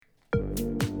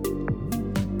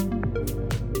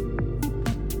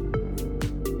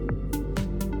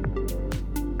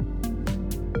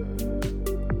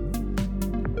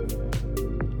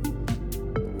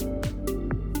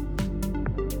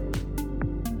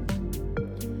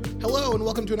Hello and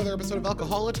welcome to another episode of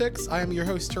Alcoholitics. I am your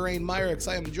host, Terrain Myricks.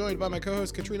 I am joined by my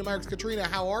co-host, Katrina Myricks. Katrina,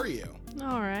 how are you?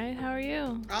 All right, how are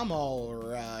you? I'm all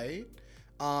right.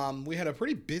 We had a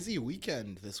pretty busy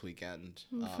weekend this weekend.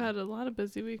 We've had a lot of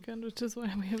busy weekend, which is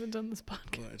why we haven't done this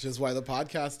podcast. Which is why the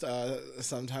podcast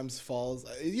sometimes falls.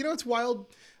 You know, it's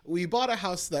wild. We bought a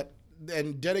house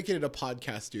and dedicated a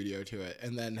podcast studio to it,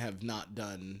 and then have not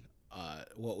done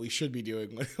what we should be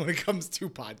doing when it comes to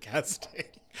podcasting.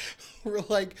 We're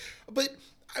like, but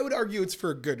I would argue it's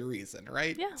for a good reason,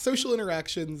 right? Yeah. Social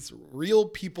interactions, real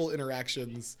people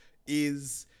interactions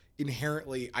is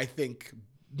inherently, I think,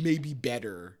 maybe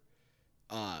better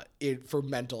for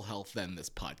mental health than this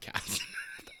podcast.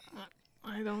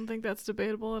 I don't think that's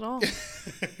debatable at all.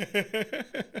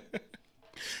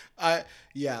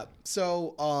 Yeah.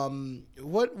 So,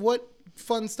 what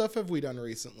fun stuff have we done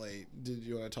recently? Did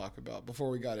you want to talk about before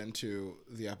we got into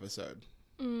the episode?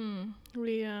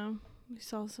 We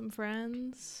saw some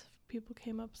friends. People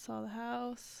came up, saw the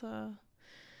house.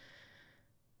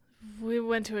 We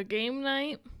went to a game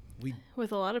night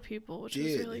with a lot of people, which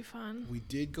was really fun. We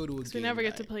did go to a game night. We never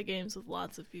get to play games with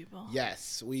lots of people.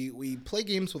 Yes, we play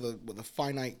games with a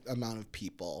finite amount of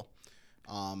people,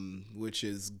 which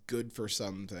is good for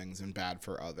some things and bad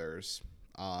for others.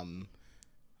 I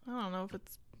don't know if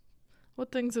it's...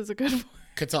 What things is it good for?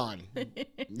 Catan.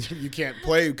 You can't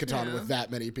play Catan with that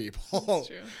many people. That's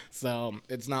true. So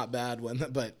it's not bad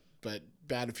but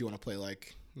bad if you want to play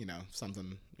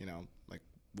something, like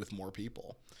with more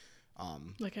people.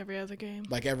 Like every other game.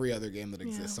 Like every other game that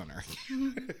exists on Earth.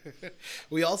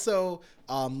 We also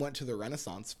went to the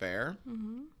Renaissance Fair.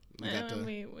 Mm-hmm.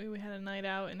 We had a night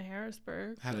out in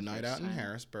Harrisburg.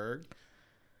 Harrisburg.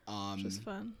 Which was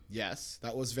fun. Yes,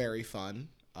 that was very fun.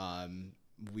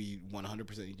 We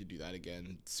 100% need to do that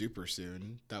again super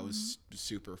soon. That was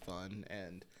super fun.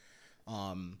 And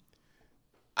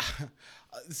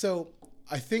so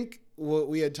I think what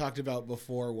we had talked about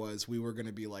before was we were going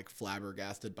to be like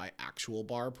flabbergasted by actual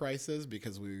bar prices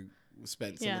because we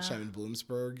spent so much time in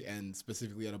Bloomsburg, and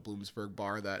specifically at a Bloomsburg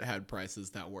bar that had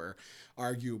prices that were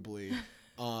arguably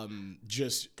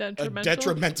just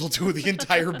detrimental to the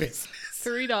entire business.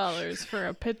 $3 for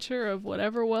a pitcher of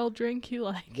whatever drink you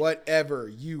like. Whatever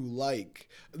you like.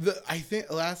 I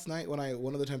think last night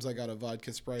one of the times I got a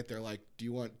vodka Sprite, they're like, "Do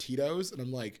you want Tito's?" And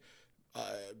I'm like,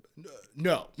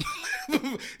 no.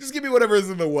 Just give me whatever is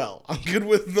in the well. I'm good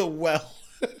with the well.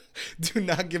 Do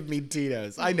not give me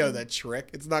Tito's. I know that trick.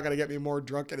 It's not going to get me more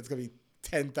drunk, and it's going to be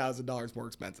 $10,000 more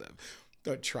expensive.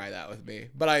 Don't try that with me.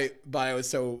 But I was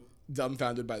so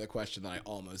dumbfounded by the question that I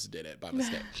almost did it by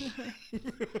mistake.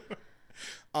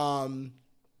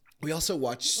 We also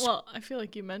watched. Well, I feel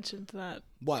like you mentioned that.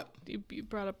 What? You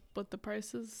brought up what the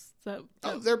prices that.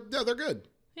 They're good.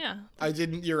 Yeah. I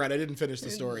didn't. You're right. I didn't finish the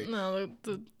story. No,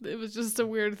 it was just a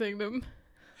weird thing to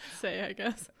say, I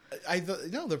guess.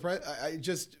 The price. I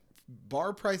just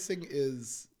bar pricing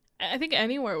is. I think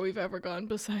anywhere we've ever gone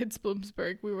besides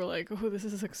Bloomsburg, we were like, "Oh, this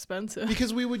is expensive."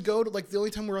 Because we would go to the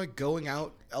only time we're like going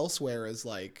out elsewhere is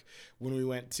like when we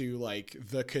went to like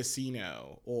the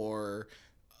casino or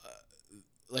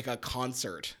like a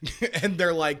concert, and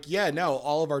they're like, "Yeah, no,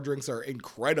 all of our drinks are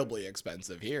incredibly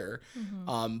expensive here,"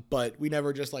 but we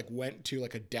never just like went to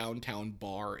like a downtown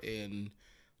bar in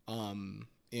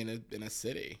a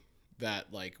city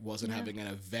that like wasn't having an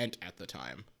event at the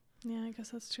time. Yeah, I guess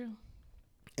that's true.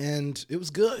 And it was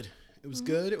good. It was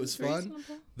good. It was fun.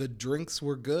 Reasonable. The drinks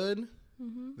were good.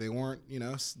 They weren't,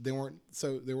 they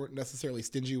weren't necessarily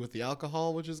stingy with the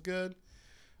alcohol, which is good.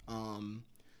 I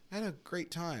had a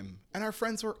great time, and our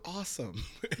friends were awesome.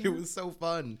 It was so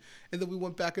fun. And then we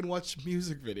went back and watched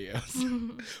music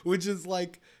videos, which is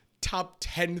like top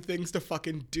 10 things to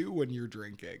fucking do when you're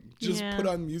drinking. Just put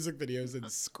on music videos and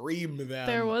scream them.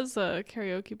 There was a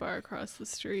karaoke bar across the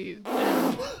street,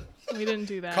 and we didn't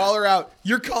do that. Call her out.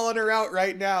 You're calling her out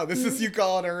right now. This is you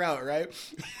calling her out, right?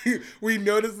 We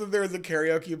noticed that there was a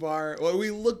karaoke bar. Well, we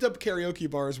looked up karaoke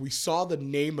bars. We saw the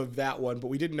name of that one, but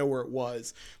we didn't know where it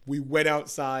was. We went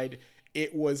outside.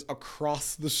 It was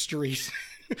across the street.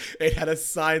 It had a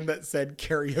sign that said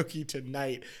karaoke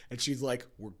tonight, and she's like,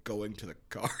 "We're going to the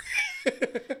car."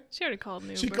 She already called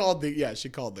me. She called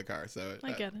the car. So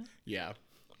I get it. Yeah.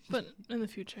 But in the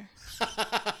future.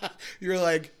 You're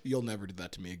like, "You'll never do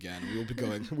that to me again. We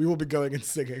will be going and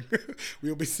singing. We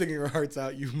will be singing our hearts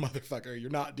out, you motherfucker. You're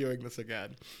not doing this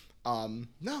again."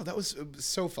 No, that was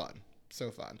so fun.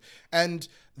 So fun. And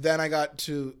then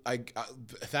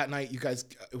that night, you guys,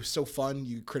 it was so fun.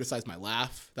 You criticized my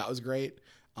laugh. That was great.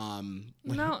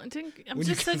 No, I think I'm when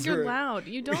you just said guys you're were- loud.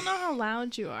 You don't know how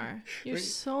loud you are. You're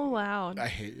so loud. I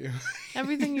hate you.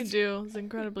 Everything you do is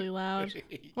incredibly loud.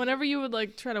 Whenever you would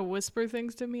like try to whisper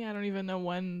things to me, I don't even know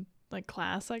when, like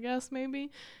class, I guess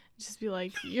maybe. Just be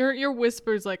like, your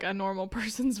whisper's like a normal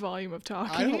person's volume of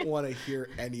talking. I don't want to hear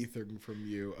anything from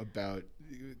you about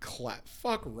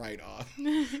fuck right off.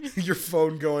 Your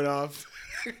phone going off.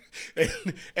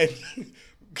 and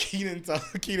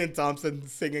Kenan Thompson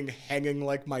singing "Hanging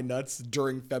Like My Nuts"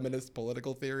 during feminist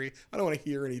political theory. I don't want to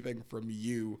hear anything from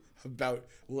you about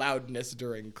loudness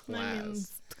during class. I mean,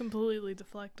 it's completely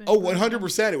deflecting. Oh,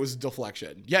 100% it was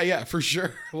deflection. Yeah, for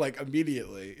sure. Like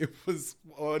immediately. It was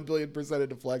 1 billion% a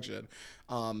deflection.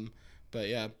 But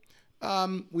yeah.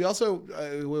 We also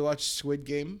we watched Squid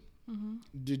Game. Mm-hmm.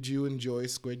 Did you enjoy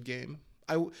Squid Game?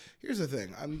 Here's the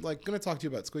thing. I'm like going to talk to you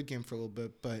about Squid Game for a little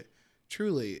bit, but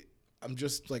truly I'm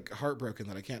just like heartbroken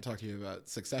that I can't talk to you about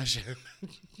Succession.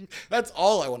 That's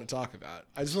all I want to talk about.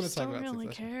 I just want to talk about don't really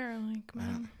Succession. care. Like,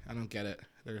 man. I don't get it.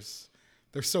 There's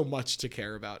so much to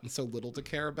care about and so little to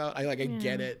care about. I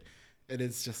get it, and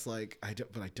it's just like I don't.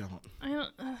 I don't.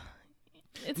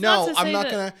 It's No, not to I'm say not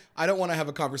that, gonna. I don't want to have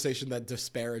a conversation that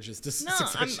disparages No,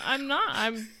 Succession. I'm not.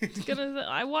 I'm gonna.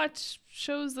 I watch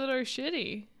shows that are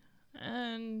shitty,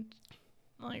 and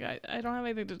like I don't have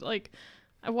anything to like.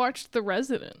 I watched The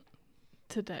Resident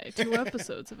today, 2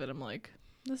 episodes of it. I'm like,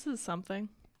 this is something.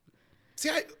 See,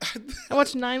 I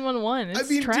watched 911.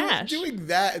 It's trash. Doing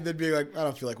that and then being like, I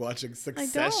don't feel like watching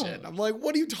Succession. I'm like,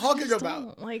 what are you talking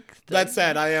about? Like That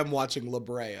said, I am watching La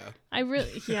Brea. I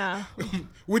really, yeah.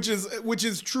 which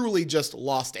is truly just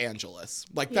Los Angeles.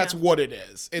 Like that's Yeah. what it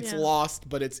is. It's Yeah. Lost,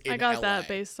 but it's in I got LA. that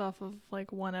based off of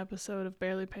like 1 episode of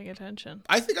barely paying attention.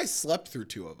 I think I slept through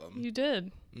 2 of them. You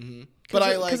did. Mm-hmm.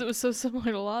 But because it was so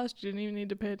similar to Lost, you didn't even need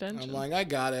to pay attention. I'm like, I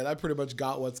got it. I pretty much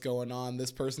got what's going on.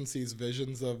 This person sees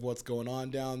visions of what's going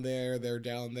on down there. They're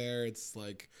down there. It's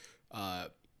like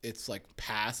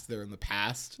past. They're in the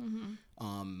past.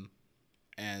 Mm-hmm.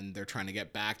 And they're trying to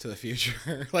get back to the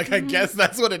future. Like, I guess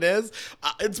that's what it is.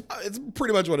 It's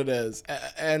pretty much what it is.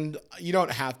 And you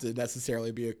don't have to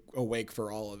necessarily be awake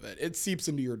for all of it. It seeps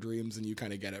into your dreams and you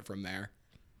kind of get it from there.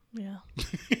 Yeah, I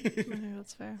think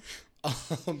that's fair.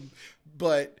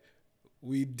 But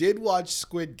we did watch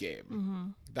Squid Game. Mm-hmm.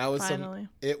 That was Finally.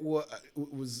 It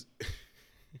was.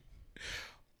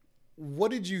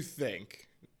 What did you think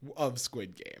of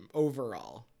Squid Game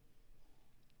overall?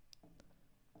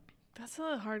 That's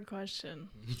a hard question.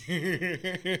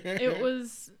 It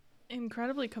was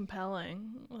incredibly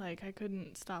compelling. Like, I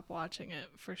couldn't stop watching it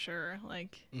for sure.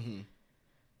 Like, Mm-hmm.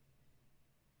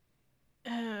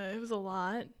 It was a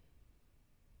lot.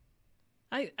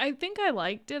 I think I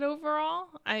liked it overall.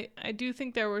 I do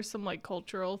think there were some like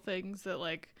cultural things that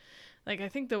like I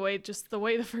think the way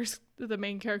the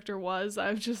main character was,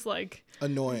 I was just like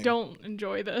Annoying. don't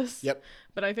enjoy this. Yep.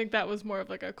 But I think that was more of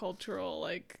like a cultural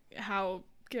like how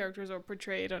characters are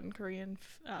portrayed on Korean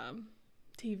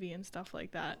TV and stuff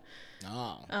like that.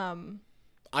 Oh.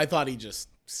 I thought he just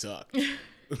sucked.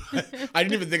 I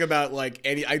didn't even think about like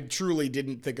I truly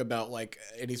didn't think about like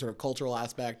any sort of cultural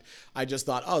aspect. I just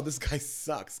thought, oh, this guy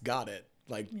sucks. Got it.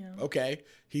 Like, Yeah. okay,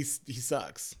 he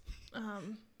sucks.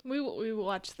 We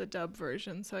watched the dub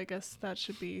version, so I guess that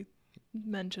should be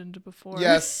mentioned before.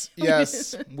 Yes.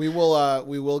 We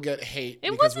will get hate.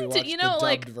 It because we wasn't, watched you the know, dubbed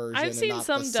like version I've and seen not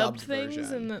some the dubbed subbed things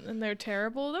version. and they're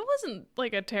terrible. That wasn't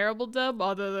like a terrible dub,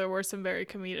 although there were some very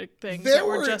comedic things There that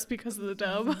were were- just because of the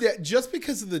dub. Yeah, just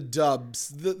because of the dubs,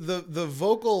 the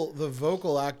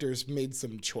vocal actors made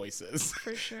some choices.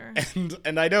 For sure.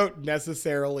 And I don't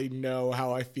necessarily know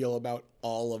how I feel about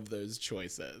all of those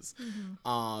choices.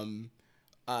 Mm-hmm.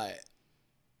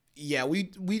 Yeah, we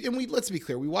let's be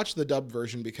clear, we watched the dub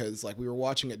version because like we were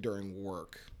watching it during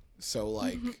work. So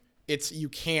like it's you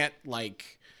can't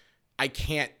like I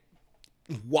can't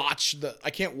watch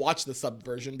the sub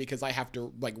version because I have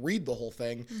to like read the whole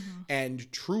thing and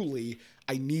truly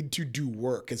I need to do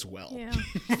work as well. Yeah.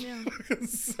 Yeah.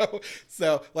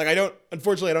 so like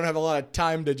unfortunately I don't have a lot of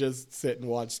time to just sit and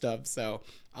watch stuff. So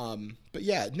but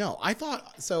yeah, no, I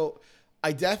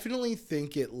definitely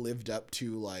think it lived up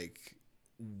to like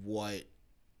what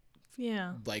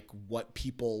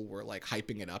people were like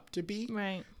hyping it up to be.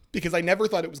 Right. Because I never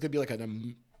thought it was going to be like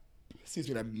an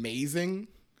amazing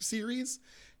series.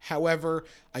 However,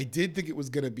 I did think it was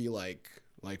going to be like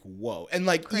whoa. And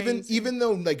like Crazy. even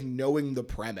though like knowing the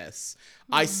premise,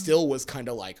 I still was kind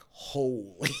of like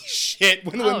holy shit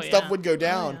when stuff would go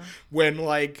down when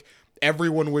like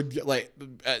everyone would get like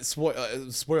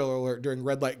spoiler alert during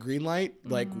red light green light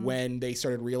like when they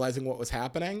started realizing what was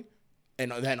happening.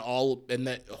 and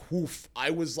that oof, I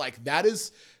was like, that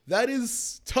is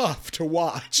tough to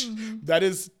watch. That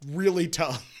is really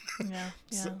tough. Yeah.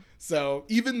 Yeah. So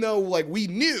even though like we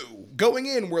knew going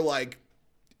in, we're like,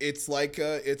 it's like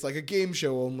a game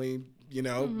show, only you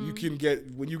know you can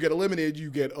get, when you get eliminated,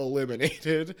 you get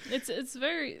eliminated. It's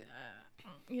very,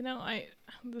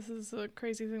 this is a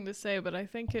crazy thing to say, but I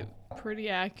think it pretty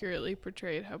accurately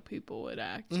portrayed how people would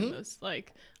act in this.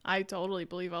 Like, I totally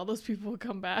believe all those people would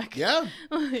come back. Yeah.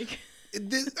 Like,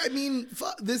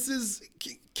 This is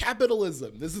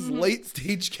capitalism. This is late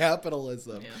stage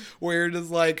capitalism, where it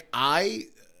is like,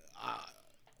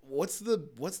 what's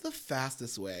the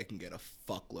fastest way I can get a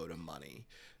fuckload of money?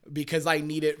 Because I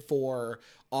need it for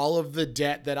all of the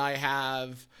debt that I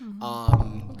have,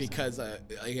 because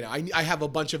I have a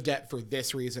bunch of debt for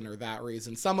this reason or that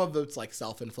reason. Some of it's like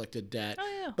self-inflicted debt,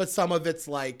 but some of it's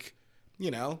like,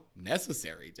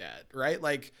 necessary debt, right?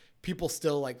 Like people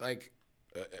still like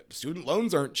student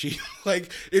loans aren't cheap.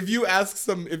 Like if you ask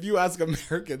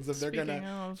Americans if they're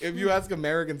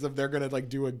gonna like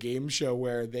do a game show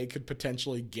where they could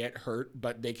potentially get hurt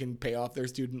but they can pay off their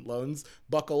student loans,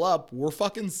 buckle up, we're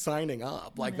fucking signing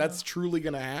up. Like that's truly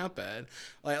gonna happen.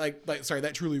 Sorry,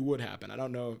 that truly would happen. I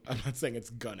don't know, I'm not saying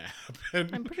it's gonna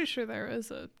happen. I'm pretty sure there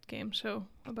is a game show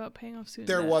about paying off student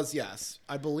there debt. was, yes,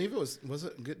 I believe it was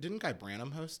it, didn't Guy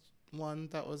Branum host one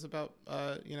that was about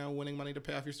winning money to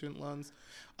pay off your student loans?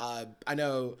 I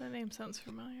know that name sounds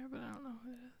familiar, but I don't know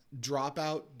who it is.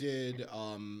 Dropout did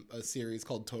a series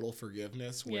called Total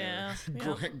Forgiveness, where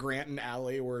Grant and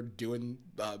Allie were doing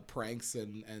pranks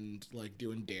and like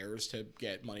doing dares to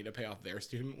get money to pay off their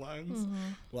student loans.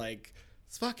 Like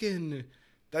it's fucking,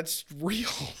 that's real.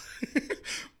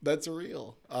 That's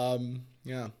real.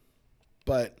 Yeah,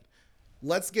 but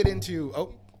let's get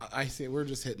into I see we're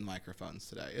just hitting microphones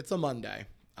today. It's a Monday.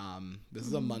 This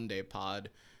is a Monday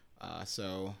pod.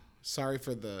 So sorry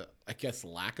for the, I guess,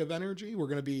 lack of energy. We're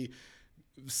going to be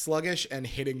sluggish and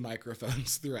hitting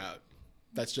microphones throughout.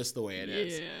 That's just the way it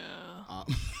is. Yeah.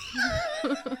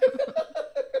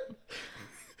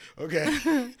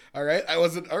 Okay. All right.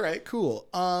 All right, cool.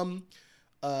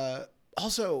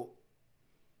 Also,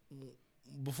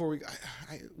 before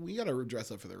we got to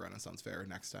dress up for the Renaissance Fair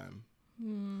next time.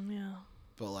 Yeah.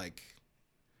 But like,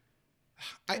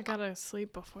 I gotta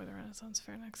sleep before the Renaissance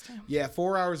Fair next time. Yeah,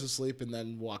 4 hours of sleep and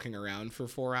then walking around for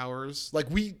 4 hours. Like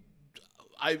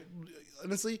I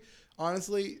honestly,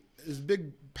 it's a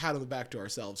big pat on the back to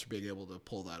ourselves for being able to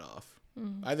pull that off.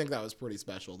 I think that was pretty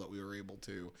special that we were able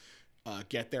to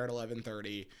get there at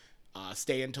 11:30,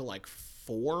 stay until like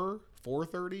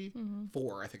 4:30,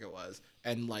 4 I think it was,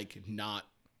 and like not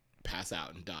pass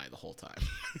out and die the whole time.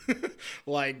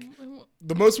 Like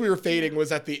the most we were fading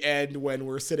was at the end when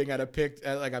we're sitting at a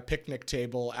picnic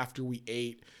table after we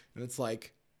ate, and it's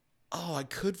like, oh, I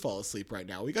could fall asleep right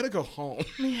now. We got to go home.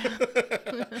 Yeah.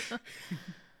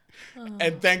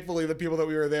 And thankfully the people that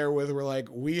we were there with were like,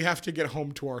 we have to get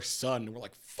home to our son. And we're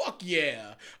like, fuck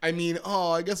yeah. I mean,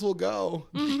 I guess we'll go.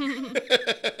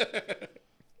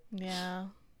 Yeah.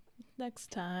 Next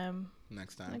time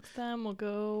we'll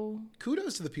go.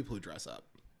 Kudos to the people who dress up,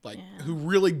 like who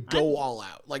really go all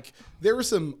out. Like there were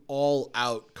some all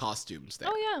out costumes there.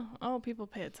 Oh yeah. Oh, people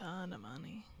pay a ton of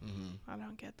money. I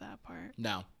don't get that part.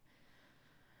 No.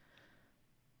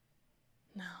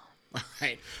 All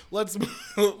right, let's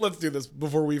do this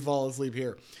before we fall asleep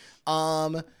here.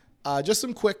 Just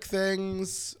some quick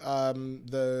things.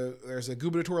 There's a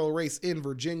gubernatorial race in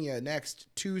Virginia next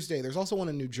Tuesday. There's also one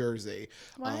in New Jersey.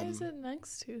 Why is it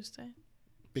next Tuesday?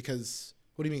 Because,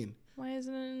 what do you mean? Why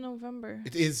isn't it in November?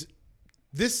 It is.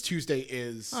 This Tuesday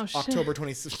is October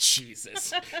 26th.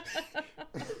 Jesus.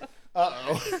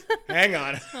 Uh-oh. Hang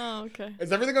on. Oh, okay.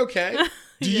 Is everything okay?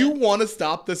 Do you want to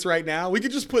stop this right now? We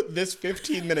could just put this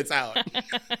 15 minutes out.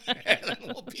 And then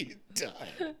we'll be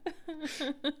done.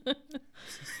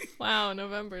 Wow,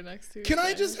 November next Tuesday. Can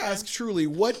I just ask truly,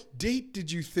 what date did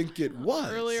you think it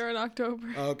was? Earlier in October.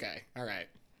 Okay. All right.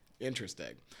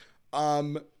 Interesting.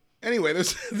 Anyway,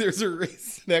 there's a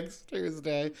race next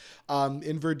Thursday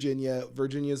in Virginia.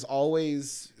 Virginia's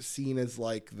always seen as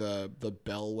like the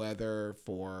bellwether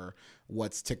for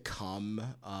what's to come.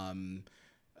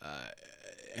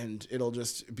 And it'll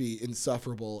just be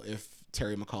insufferable if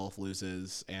Terry McAuliffe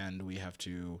loses and we have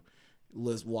to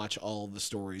watch all the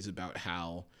stories about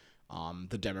how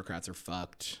the Democrats are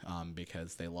fucked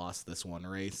because they lost this one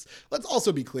race. Let's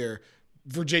also be clear.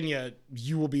 Virginia,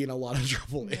 you will be in a lot of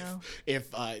trouble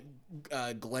if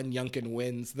Glenn Youngkin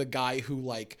wins. The guy who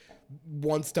like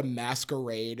wants to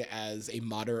masquerade as a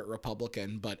moderate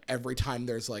Republican, but every time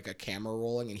there's like a camera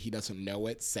rolling and he doesn't know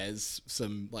it, says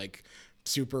some like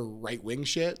super right wing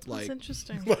shit. That's Like,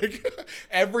 interesting. like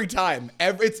every time,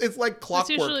 it's like That's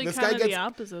clockwork. usually This kind guy of gets the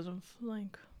opposite of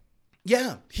like.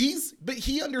 yeah, but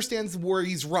he understands where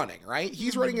he's running, right?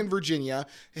 He's running in Virginia.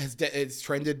 It's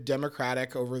trended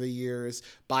Democratic over the years.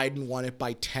 Biden won it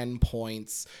by 10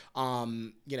 points.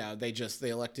 They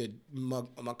elected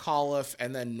McAuliffe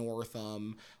and then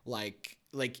Northam.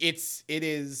 It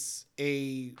is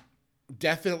a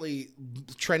definitely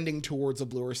trending towards a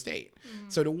bluer state.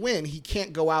 So to win, he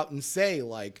can't go out and say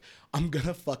like, I'm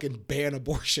gonna fucking ban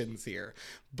abortions here.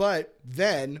 But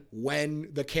then when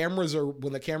the cameras are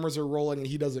rolling and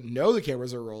he doesn't know the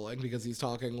cameras are rolling because he's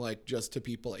talking like just to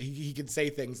people, he can say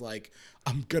things like,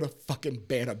 I'm gonna fucking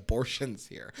ban abortions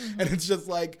here. And it's just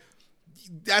like,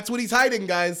 that's what he's hiding,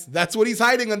 guys. That's what he's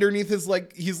hiding underneath his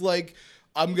like, he's like,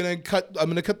 I'm gonna cut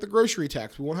the grocery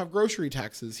tax. We won't have grocery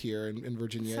taxes here in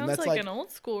Virginia. Sounds and that's like an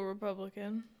old school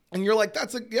Republican. and you're like,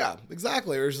 yeah,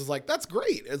 exactly. Or it's just like, that's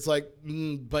great. It's like,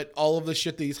 but all of the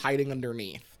shit that he's hiding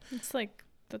underneath. It's like,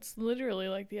 that's literally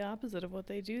like the opposite of what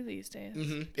they do these days.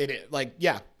 It is like,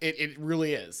 yeah, it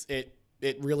really is.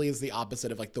 It really is the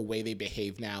opposite of like the way they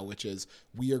behave now, which is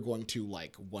we are going to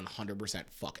like 100%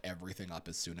 fuck everything up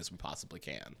as soon as we possibly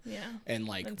can. Yeah. And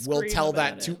like, And we'll scream tell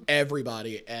that about to it.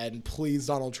 everybody. And please,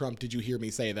 Donald Trump, did you hear me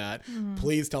say that?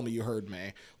 Please tell me you heard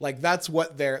me. Like, that's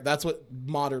what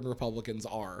modern Republicans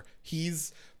are.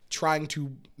 He's trying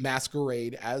to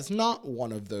masquerade as not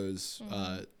one of those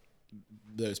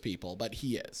people, but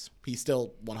he is. He's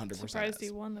still 100% Surprised is.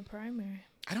 he won the primary.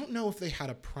 I don't know if they had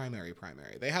a primary.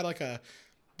 They had like I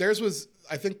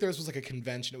think theirs was like a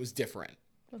convention. It was different,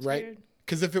 That's right? weird.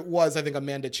 Because if it was, I think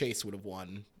Amanda Chase would have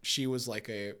won. She was like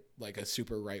a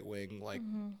super right wing,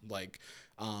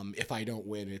 if I don't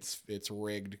win, it's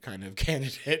rigged kind of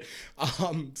candidate.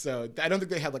 So I don't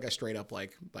think they had like a straight up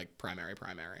like primary.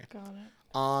 Got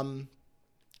it.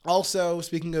 Also,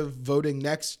 speaking of voting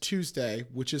next Tuesday,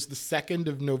 which is the 2nd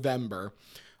of November.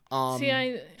 See,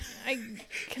 I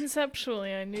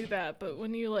conceptually I knew that, but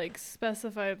when you like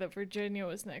specified that Virginia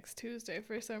was next Tuesday,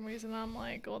 for some reason I'm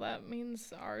like, well, that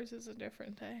means ours is a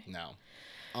different day. No.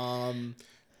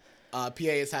 PA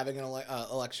is having an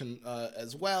election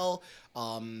as well.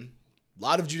 A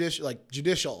lot of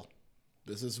judicial.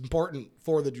 This is important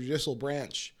for the judicial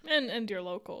branch. And your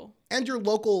local. And your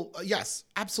local, yes,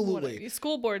 absolutely. Whatever.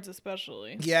 School boards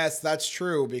especially. Yes, that's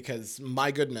true because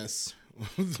my goodness.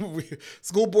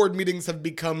 School board meetings have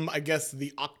become, I guess,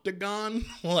 the octagon.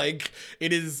 Like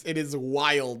it is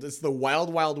wild. It's the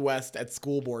wild, wild west at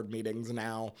school board meetings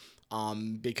now.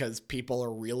 Because people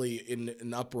are really in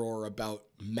an uproar about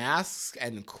masks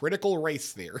and critical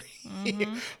race theory.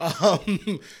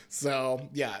 So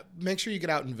yeah, make sure you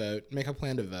get out and vote. Make a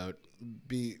plan to vote.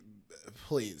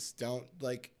 Please don't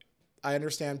I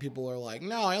understand people are like,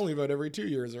 no, I only vote every 2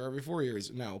 years or every 4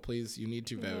 years. No, please, you need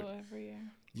to vote. Every year.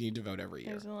 You need to vote every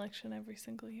year. There's an election every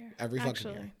single year.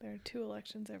 Actually, there are 2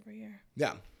 elections every year.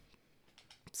 Yeah.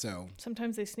 So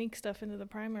sometimes they sneak stuff into the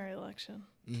primary election.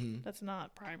 That's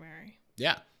not primary.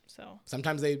 Yeah. So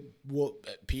sometimes PA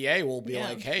will be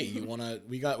like, hey,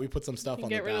 we put some stuff on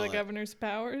the ballot. Get rid of the governor's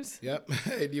powers. Yep.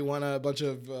 Do you want a bunch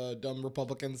of dumb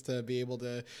Republicans to be able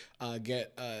to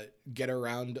get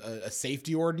around a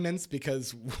safety ordinance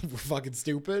because we're fucking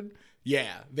stupid?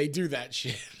 Yeah, they do that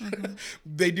shit.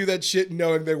 They do that shit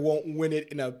knowing they won't win it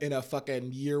in a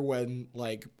fucking year when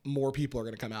like more people are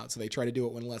gonna come out. So they try to do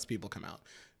it when less people come out.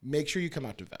 Make sure you come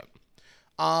out to vote.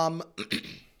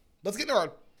 Let's get into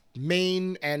our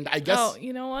main and I guess. Oh,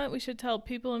 you know what? We should tell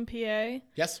people in PA.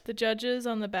 Yes. The judges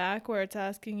on the back where it's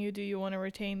asking you, do you want to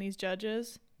retain these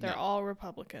judges? They're all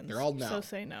Republicans. They're all no. So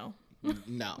say no.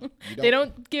 No, they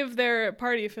don't give their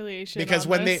party affiliation because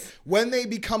when they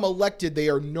become elected, they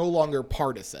are no longer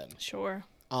partisan. Sure.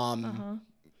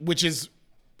 Which is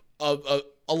a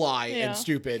lie and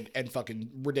stupid and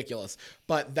fucking ridiculous.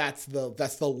 But that's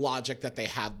the logic that they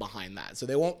have behind that. So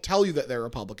they won't tell you that they're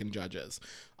Republican judges.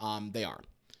 They are.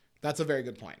 That's a very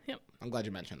good point. Yep. I'm glad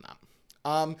you mentioned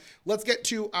that. Let's get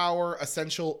to our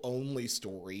essential only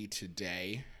story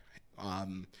today.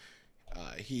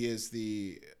 He is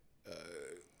the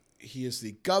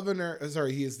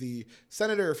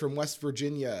senator from West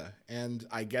Virginia and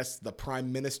I guess the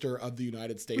prime minister of the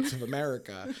United States of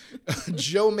America,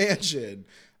 Joe Manchin,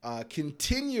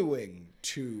 continuing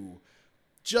to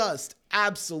just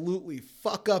absolutely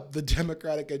fuck up the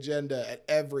Democratic agenda at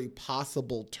every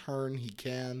possible turn he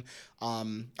can.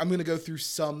 I'm going to go through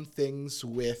some things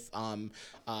with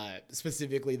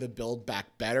specifically the Build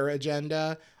Back Better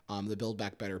agenda, the Build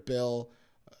Back Better bill,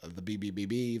 the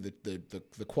BBBB,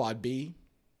 the Quad B.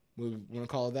 We want to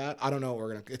call it that. I don't know what we're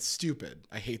gonna. It's stupid.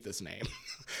 I hate this name.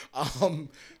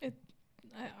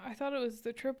 I thought it was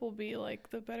the triple B, like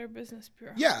the Better Business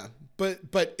Bureau. Yeah,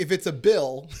 but if it's a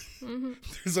bill,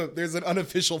 Mm-hmm. there's an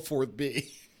unofficial fourth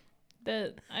B.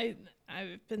 That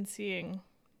I've been seeing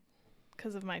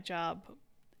because of my job,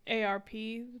 ARP,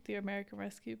 the American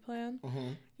Rescue Plan,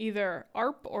 either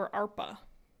ARP or ARPA.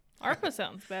 ARPA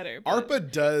sounds better. But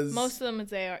ARPA does. most of them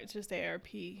it's just ARP,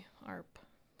 ARP.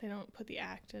 They don't put the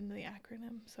ACT in the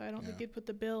acronym, so I don't think you'd put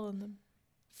the bill in the.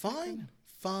 Fine.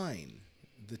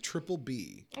 The triple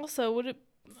B. Also,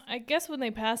 I guess when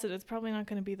they pass it, it's probably not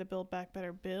going to be the Build Back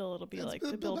Better bill. It'll be like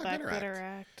the Build Back Better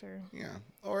Act, or yeah,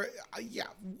 or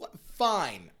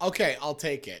fine. Okay, I'll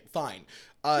take it. Fine.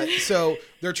 So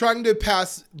they're trying to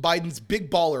pass Biden's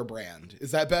Big Baller brand.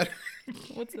 Is that better?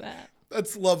 What's that?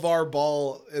 That's LeVar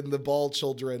Ball and the Ball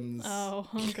Children's. Oh,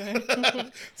 okay.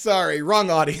 Sorry, wrong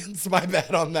audience. My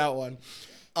bad on that one.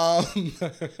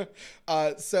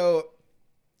 So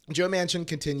Joe Manchin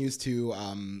continues to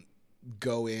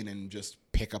go in and just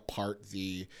pick apart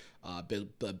the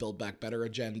Build Back Better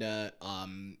agenda,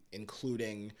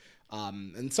 including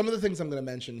and some of the things I'm going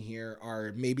to mention here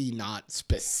are maybe not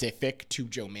specific to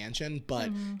Joe Manchin, but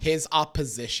his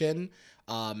opposition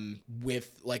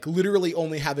with like literally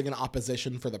only having an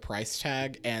opposition for the price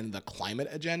tag and the climate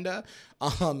agenda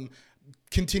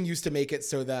continues to make it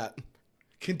so that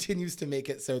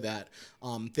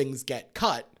things get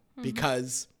cut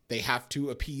because they have to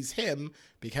appease him,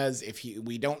 because if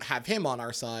we don't have him on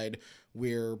our side,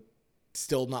 we're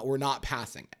not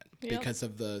passing it because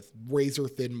of the razor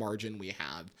thin margin we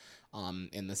have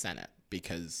in the Senate,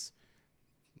 because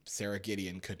Sarah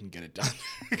Gideon couldn't get it done.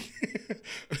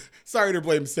 Sorry to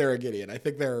blame Sarah Gideon. I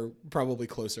think there are probably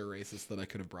closer races that I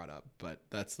could have brought up, but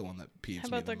that's the one that peeves me the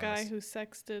most. How about the guy who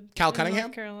sexted Cal in Cunningham?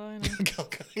 North Carolina? Cal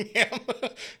Cunningham.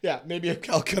 Yeah, maybe if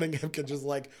Cal Cunningham could just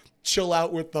like chill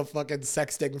out with the fucking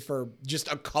sexting for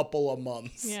just a couple of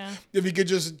months. Yeah. If he could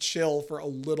just chill for a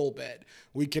little bit,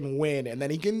 we can win, and then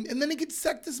he can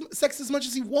sex as much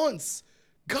as he wants.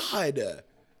 God,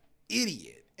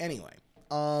 idiot. Anyway,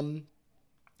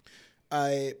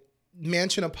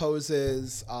 Manchin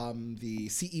opposes the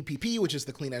CEPP, which is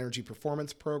the Clean Energy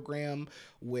Performance Program,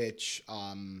 which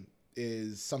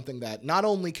is something that not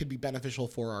only could be beneficial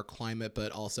for our climate,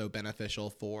 but also beneficial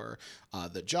for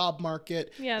the job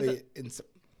market. Yeah.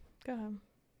 Go ahead.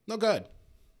 No, good.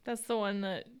 That's the one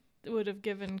that would have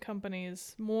given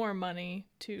companies more money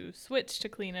to switch to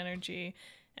clean energy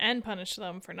and punish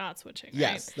them for not switching.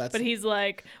 Yes, right? But he's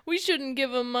like, we shouldn't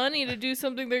give them money to do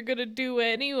something they're gonna do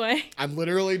anyway. I'm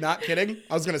literally not kidding.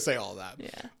 I was gonna say all that. Yeah.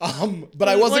 But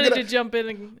I wasn't wanted gonna to jump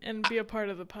in and be a part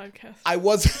of the podcast. I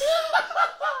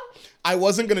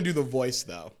wasn't gonna do the voice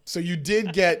though, so you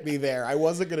did get me there. I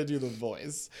wasn't gonna do the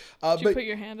voice. Did you put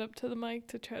your hand up to the mic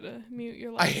to try to mute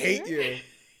your laughter?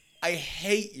 I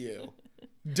hate you.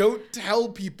 Don't tell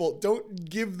people. Don't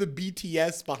give the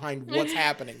BTS behind what's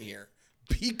happening here.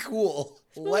 Be cool.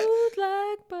 Smooth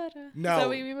like butter. No. Is that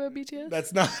what you mean by BTS?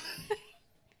 That's not.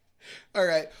 All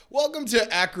right. Welcome to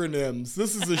Acronyms.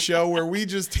 This is a show where we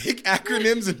just take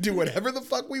acronyms and do whatever the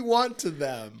fuck we want to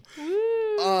them.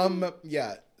 Woo.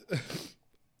 Yeah.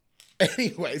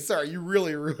 Anyway, sorry, you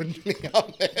really ruined me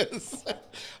on this.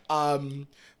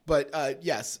 But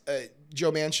yes,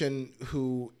 Joe Manchin,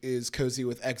 who is cozy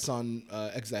with Exxon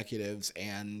executives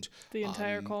and the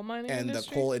entire coal mining and industry?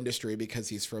 the coal industry, because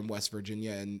he's from West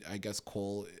Virginia, and I guess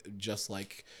coal, just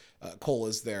like coal,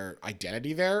 is their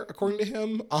identity there, according to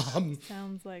him.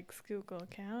 Sounds like Schuylkill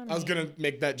County. I was gonna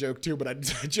make that joke too, but I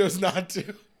chose not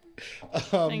to.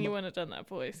 And you wouldn't have done that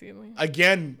voice either.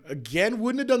 Again,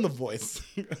 wouldn't have done the voice.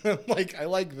 I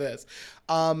like this.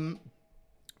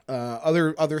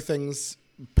 Other things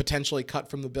potentially cut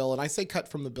from the bill, and I say cut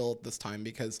from the bill at this time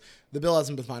because the bill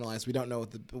hasn't been finalized. We don't know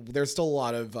there's still a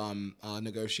lot of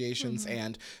negotiations,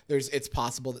 and it's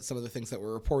possible that some of the things that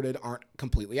were reported aren't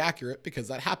completely accurate, because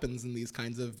that happens in these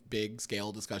kinds of big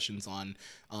scale discussions on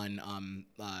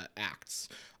acts.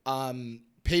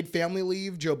 Paid family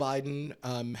leave, Joe Biden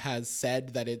has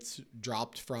said that it's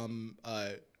dropped from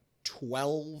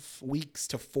 12 weeks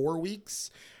to 4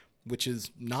 weeks, which is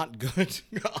not good.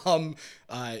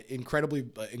 Incredibly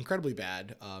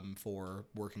bad for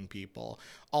working people.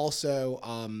 Also,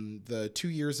 the 2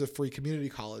 years of free community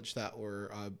college that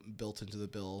were built into the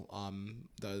bill,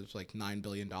 that was like $9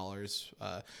 billion.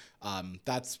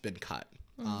 That's been cut.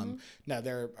 Now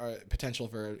there are potential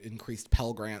for increased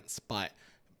Pell Grants, but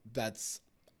that's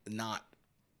not,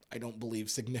 I don't believe,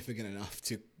 significant enough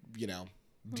to,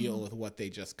 deal with what they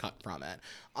just cut from it.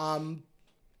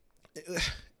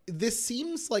 This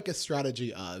seems like a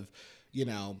strategy of,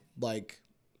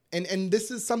 and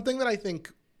this is something that I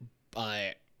think,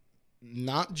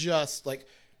 not just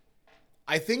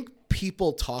I think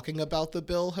people talking about the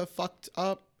bill have fucked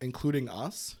up, including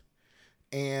us.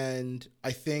 And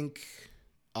I think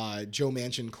Joe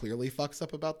Manchin clearly fucks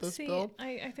up about this bill.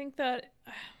 I think that...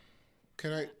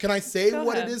 Can I say Go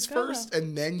what ahead. it is Go first,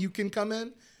 and then you can come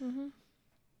in? Mm-hmm.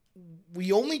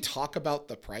 We only talk about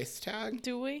the price tag.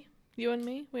 Do we? You and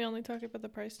me? We only talk about the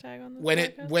price tag on this When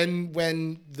podcast?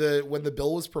 when the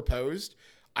bill was proposed,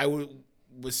 I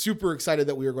was super excited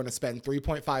that we were going to spend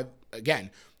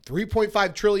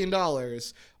 $3.5 trillion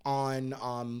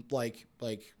on like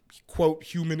quote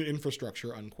human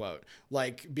infrastructure unquote,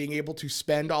 like being able to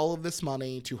spend all of this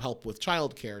money to help with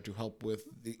childcare, to help with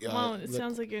the Well, it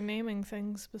sounds like you're naming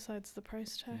things besides the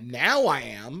price tag. now I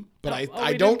am, but I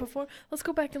we don't. didn't before. Let's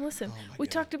go back and listen. Oh my We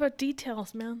God. talked about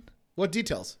details, man. What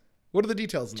details? What are the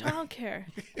details in there?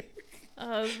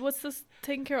 Childcare. What's this?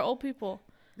 Taking care of old people.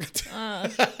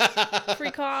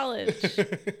 Free college.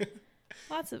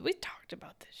 We talked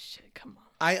about this shit. Come on.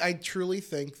 I truly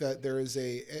think that there is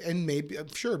and maybe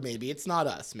it's not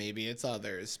us, maybe it's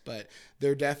others, but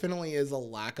there definitely is a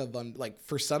lack of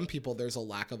for some people there's a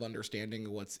lack of understanding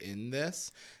of what's in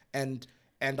this, and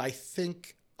I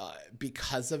think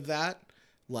because of that,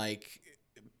 like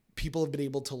people have been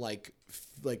able to like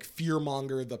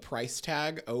fearmonger the price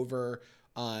tag over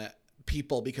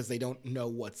people because they don't know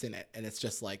what's in it, and it's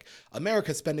just like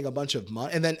America's spending a bunch of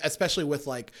money, and then especially with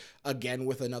again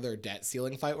with another debt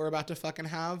ceiling fight we're about to fucking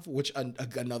have, which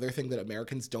another thing that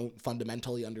Americans don't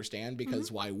fundamentally understand, because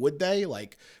why would they?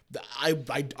 Like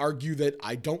I'd argue that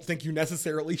I don't think you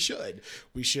necessarily should.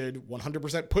 We should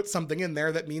 100% put something in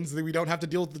there that means that we don't have to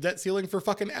deal with the debt ceiling for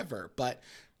fucking ever, but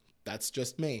that's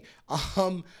just me.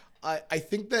 I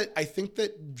think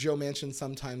that Joe Manchin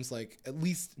sometimes, like, at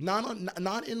least not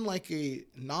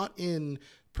in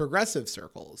progressive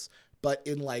circles, but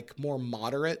in like more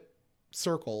moderate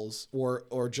circles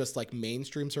or just like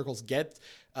mainstream circles gets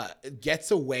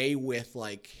away with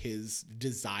like his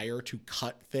desire to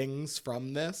cut things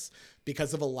from this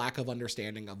because of a lack of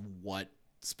understanding of what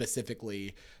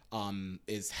specifically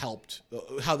is helped,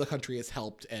 how the country is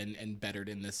helped and bettered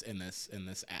in this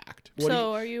act.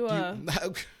 Are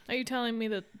you telling me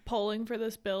that polling for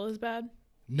this bill is bad?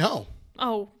 No.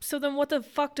 Oh, so then what the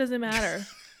fuck does it matter?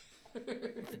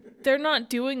 They're not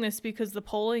doing this because the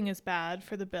polling is bad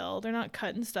for the bill. They're not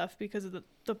cutting stuff because of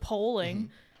the polling.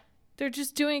 Mm-hmm. They're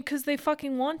just doing it because they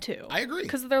fucking want to. I agree.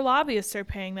 Because their lobbyists are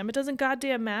paying them. It doesn't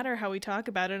goddamn matter how we talk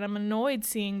about it. I'm annoyed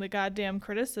seeing the goddamn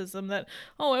criticism that,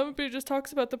 everybody just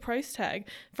talks about the price tag.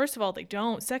 First of all, they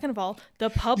don't. Second of all,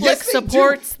 the public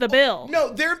supports the bill.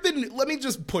 No, let me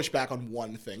just push back on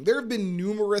one thing. There have been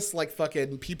numerous, like,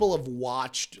 fucking people have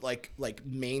watched, like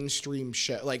mainstream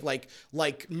show, like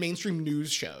mainstream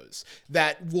news shows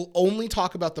that will only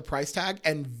talk about the price tag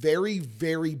and very,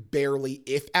 very barely,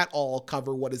 if at all,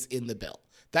 cover what is in the bill.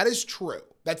 That is true.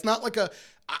 That's not like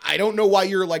I don't know why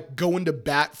you're like going to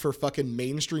bat for fucking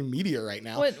mainstream media right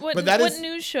now. What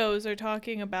news shows are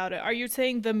talking about it? Are you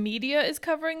saying the media is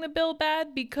covering the bill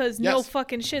bad? Because no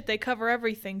fucking shit, they cover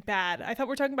everything bad. I thought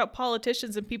we're talking about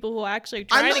politicians and people who are actually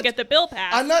trying to get the bill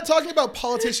passed. I'm not talking about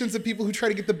politicians and people who try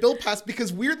to get the bill passed,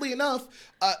 because weirdly enough,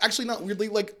 actually not weirdly,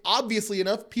 like obviously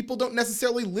enough, people don't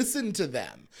necessarily listen to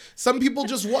them. Some people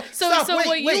just watch.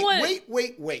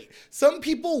 Wait. Some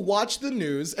people watch the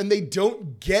news and they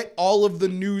don't get all of the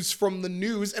news from the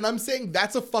news, and I'm saying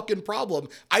that's a fucking problem.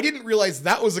 I didn't realize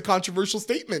that was a controversial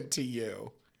statement to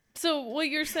you. So what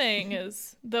you're saying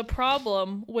is the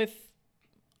problem with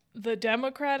the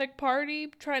Democratic Party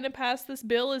trying to pass this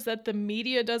bill is that the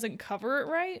media doesn't cover it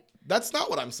right? That's not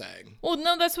what I'm saying. Well,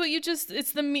 no, that's what you're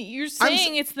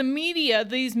saying it's the media,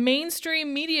 these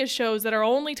mainstream media shows that are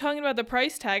only talking about the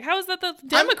price tag. How is that the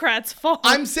Democrats' fault?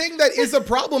 I'm saying that is a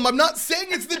problem. I'm not saying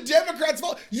it's the Democrats'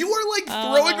 fault. You are like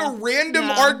throwing a random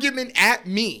argument at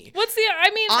me. What's the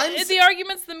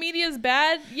argument's the media's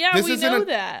bad? Yeah, we know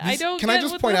that. Can I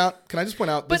just point out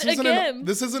this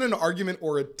isn't an argument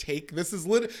or a take. This is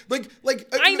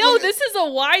I know this is a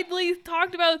widely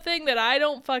talked about thing that I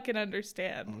don't fucking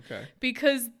understand. Okay.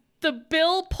 Because the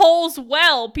bill polls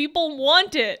well. People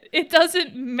want it. It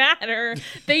doesn't matter.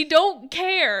 They don't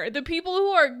care. The people who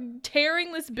are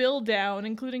tearing this bill down,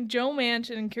 including Joe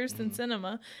Manchin and Kyrsten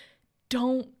Sinema,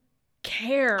 don't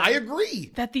care. I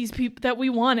agree. That we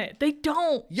want it. They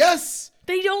don't. Yes.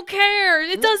 They don't care.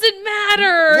 It doesn't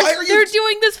matter. They're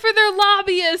doing this for their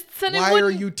lobbyists. Why are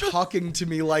you talking to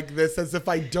me like this as if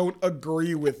I don't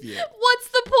agree with you? What's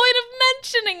the point of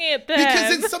mentioning it then?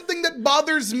 Because it's something that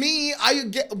bothers me. I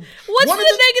get. What's the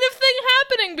negative thing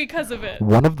happening because of it?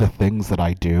 One of the things that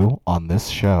I do on this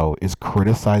show is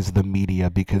criticize the media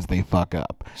because they fuck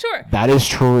up. Sure. That is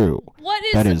true. What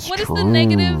is the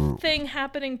negative thing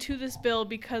happening to this bill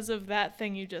because of that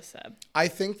thing you just said? I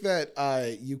think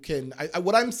that you can.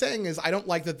 What I'm saying is I don't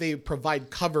like that they provide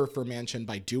cover for Manchin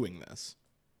by doing this.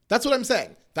 That's what I'm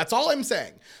saying. That's all I'm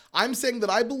saying. I'm saying that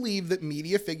I believe that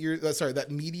that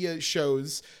media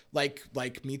shows like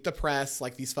Meet the Press,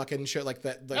 like these fucking shows, like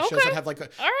shows that have like. All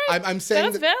right, I'm saying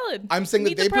that's valid. I'm saying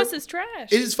Meet that the Press is trash.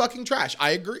 It is fucking trash. I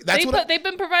agree. They've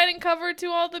been providing cover to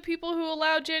all the people who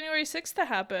allowed January 6th to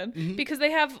happen because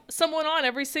they have someone on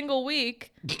every single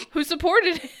week who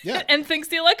supported it and thinks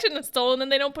the election is stolen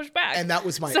and they don't push back. And that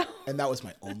was my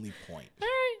only point. All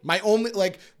right. My only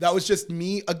that was just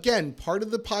me again. Part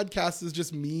of the podcast is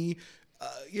just me.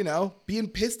 Being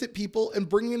pissed at people and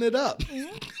bringing it up.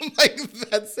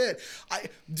 That's it.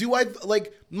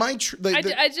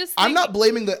 I'm not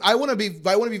blaming I want to be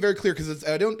very clear because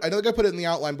I don't think I put it in the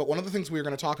outline, but one of the things we are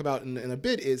going to talk about in a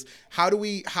bit is how do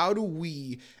we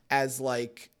in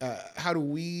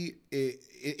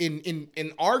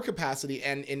our capacity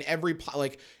and in every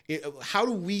how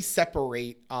do we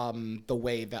separate the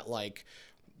way that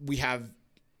we have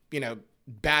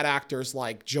bad actors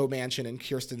like Joe Manchin and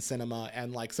Kyrsten Sinema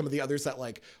and some of the others that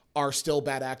are still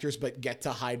bad actors but get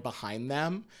to hide behind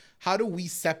them. How do we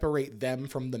separate them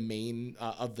from the main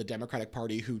of the Democratic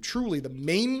Party who truly the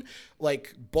main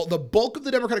the bulk of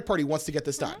the Democratic Party wants to get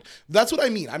this done? That's what I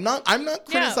mean. I'm not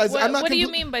criticizing. What do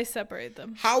you mean by separate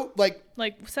them? How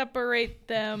separate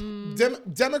them?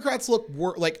 Democrats look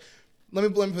let me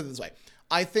put it this way.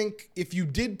 I think if you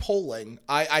did polling,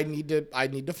 I need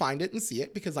to find it and see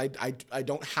it because I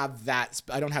don't have that.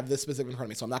 I don't have this specific in front of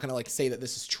me, so I'm not going to say that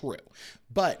this is true.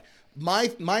 But my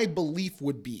belief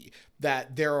would be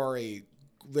that there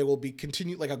will be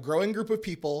a growing group of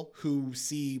people who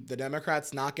see the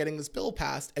Democrats not getting this bill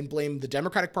passed and blame the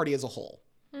Democratic Party as a whole.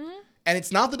 Mm-hmm. And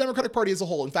it's not the Democratic Party as a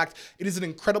whole. In fact, it is an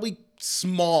incredibly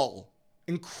small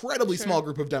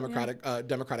group of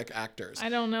Democratic actors. I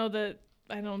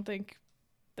don't think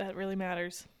that really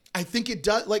matters. I think it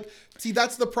does.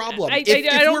 That's the problem. I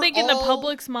don't think in the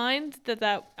public's mind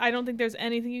that I don't think there's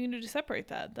anything you can do to separate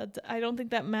that. I don't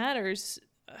think that matters.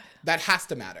 That has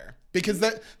to matter because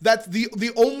that's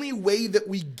the only way that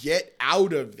we get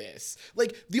out of this.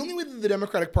 The only way that the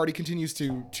Democratic Party continues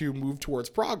to move towards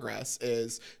progress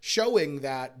is showing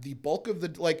that the bulk of a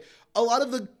lot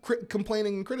of the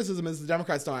complaining and criticism is the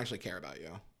Democrats don't actually care about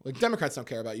you. Democrats don't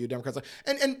care about you. Democrats,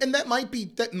 and that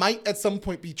might at some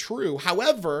point be true.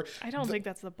 However, I don't think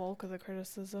that's the bulk of the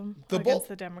criticism against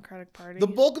the Democratic Party. The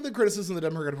bulk of the criticism of the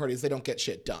Democratic Party is they don't get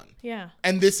shit done. Yeah,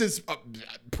 and this is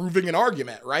proving an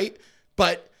argument, right?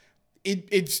 But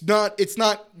it's not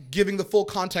giving the full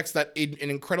context that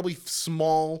an incredibly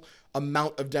small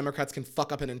amount of Democrats can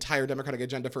fuck up an entire Democratic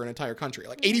agenda for an entire country.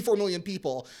 84 million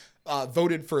people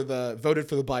voted for the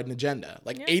Biden agenda.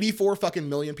 84 fucking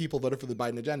million people voted for the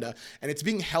Biden agenda, and it's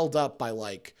being held up by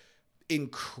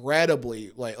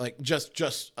incredibly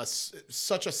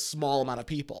such a small amount of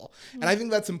people. And I think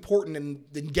that's important in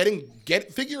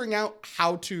figuring out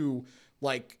how to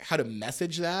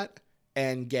message that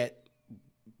and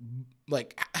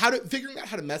figuring out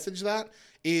how to message that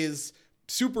is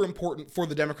super important for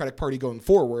the Democratic Party going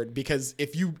forward, because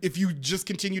if you just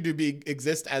continue to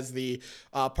exist as the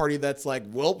party that's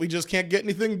we just can't get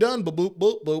anything done, boop,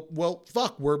 boop, boop, well,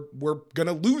 fuck, we're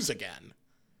gonna lose again.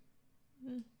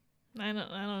 I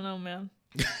don't know, man.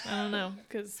 I don't know,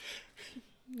 because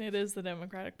it is the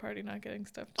Democratic Party not getting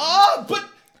stuff done. Oh, but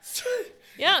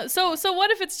yeah. So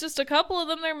what if it's just a couple of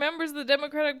them? They're members of the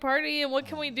Democratic Party, and what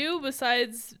can we do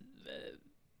besides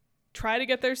try to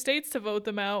get their states to vote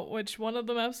them out, which one of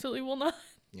them absolutely will not.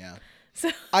 Yeah.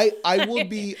 So I will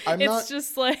be. I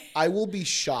will be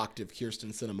shocked if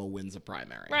Kyrsten Sinema wins a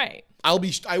primary. Right. I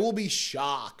will be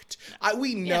shocked.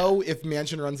 We know if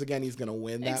Manchin runs again, he's gonna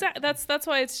win. Exactly. That's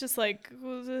why it's just we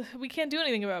can't do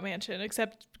anything about Manchin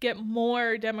except get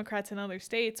more Democrats in other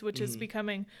states, which is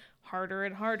becoming harder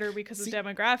and harder because of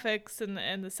demographics and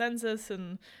the census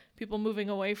and people moving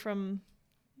away from.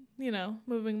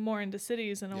 Moving more into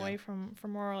cities and away from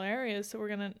rural areas. So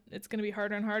it's gonna be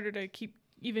harder and harder to keep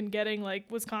even getting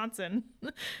Wisconsin.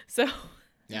 So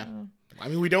yeah, I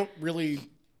mean we don't really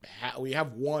we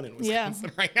have one in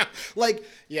Wisconsin right now. I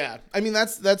mean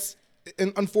that's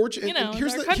unfortunate.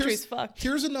 Country's fucked.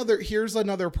 Here's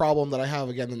another problem that I have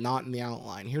again, not in the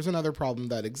outline. Here's another problem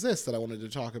that exists that I wanted to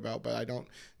talk about, but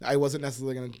I wasn't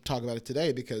necessarily going to talk about it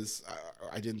today because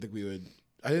I didn't think we would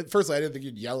Firstly, I didn't think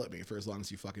you'd yell at me for as long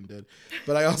as you fucking did,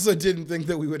 but I also didn't think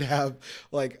that we would have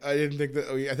like I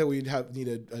thought we'd have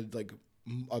needed a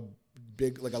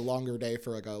big like a longer day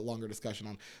for like a longer discussion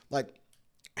on like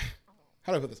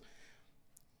how do I put this?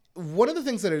 One of the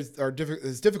things that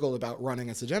is difficult about running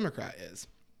as a Democrat is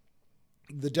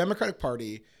the Democratic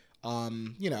Party.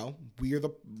 We're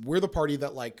the party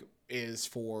that like is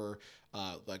for.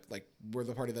 We're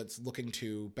the party that's looking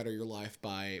to better your life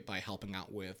by helping out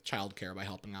with childcare, by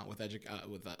helping out with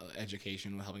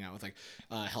education, with helping out with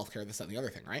healthcare, this, that, and the other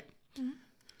thing, right?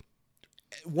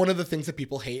 Mm-hmm. One of the things that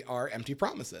people hate are empty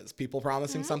promises. People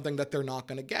promising something that they're not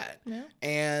going to get,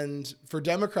 and for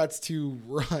Democrats to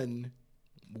run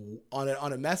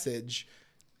on a message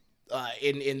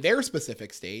in their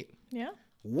specific state,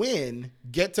 win,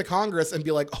 get to Congress, and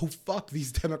be like, oh fuck,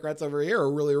 these Democrats over here are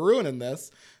really ruining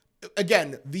this.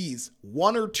 Again, these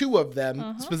one or two of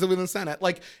them, specifically in the Senate,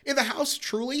 like in the House,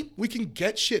 truly, we can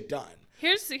get shit done.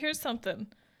 Here's something.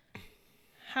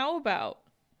 How about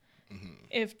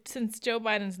since Joe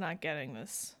Biden's not getting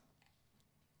this,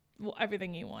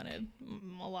 everything he wanted,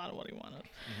 a lot of what he wanted,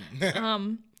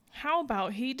 how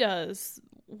about he does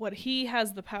what he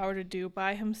has the power to do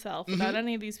by himself without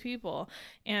any of these people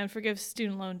and forgives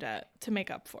student loan debt to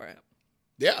make up for it?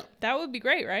 Yeah. That would be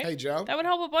great, right? Hey, Joe. That would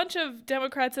help a bunch of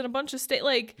Democrats in a bunch of states.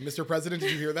 Like, Mr. President,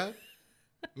 did you hear that?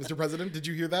 Mr. President, did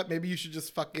you hear that? Maybe you should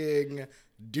just fucking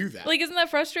do that. Like, isn't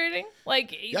that frustrating?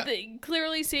 Like,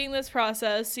 clearly seeing this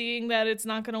process, seeing that it's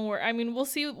not going to work. I mean, we'll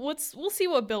see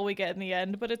what bill we get in the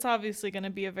end, but it's obviously going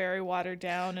to be a very watered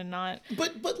down and not.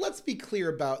 But let's be clear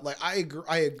about like I agree.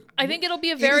 I think it'll be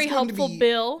a very helpful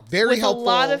bill with a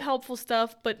lot of helpful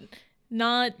stuff, but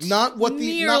not what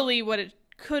what it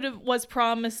was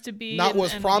promised to be. Not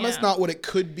what it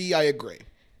could be. I agree.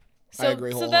 I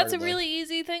agree wholeheartedly. So that's a really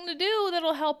easy thing to do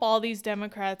that'll help all these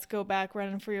Democrats go back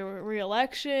running for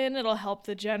re-election. It'll help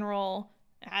the general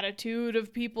attitude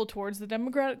of people towards the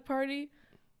Democratic Party.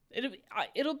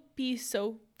 It'll be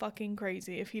so fucking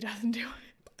crazy if he doesn't do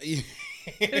it.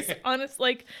 It's honest,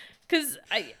 like, because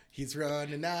he's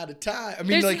running out of time. I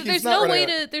mean, there's no way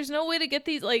to get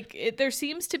these. Like, there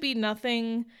seems to be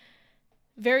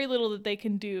very little that they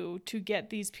can do to get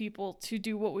these people to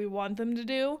do what we want them to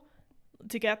do,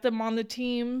 to get them on the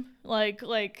team. Like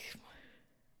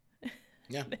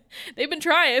yeah, they've been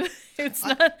trying. It's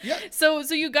not. So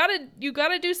you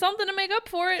gotta do something to make up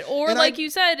for it. Or you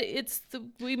said,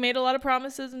 we made a lot of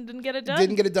promises and didn't get it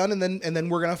done. And then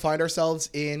we're gonna find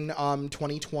ourselves in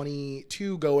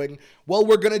 2022 going, well,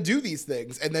 we're gonna do these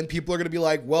things, and then people are gonna be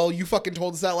like, well, you fucking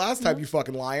told us that last time, you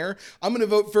fucking liar. I'm gonna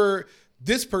vote for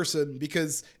this person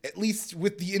because at least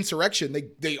with the insurrection,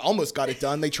 they almost got it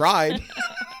done. They tried.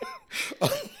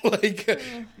 Let's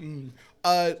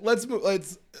move.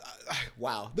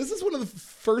 Wow, this is one of the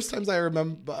first times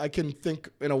I can think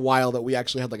in a while that we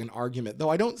actually had like an argument. Though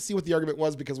I don't see what the argument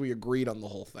was because we agreed on the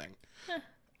whole thing.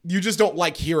 You just don't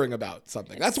like hearing about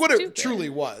something. That's what it truly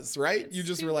was, right? You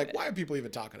just were like, why are people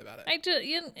even talking about it? I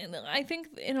think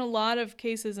in a lot of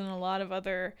cases and a lot of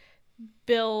other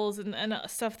bills and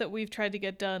stuff that we've tried to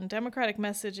get done, Democratic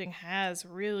messaging has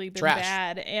really been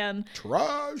bad and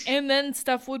trash, and then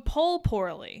stuff would poll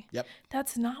poorly. Yep,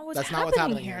 that's not what's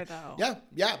happening here though.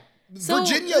 Yeah. So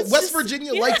West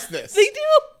Virginia likes this. They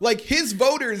do. Like his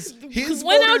voters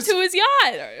went out to his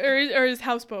yacht or his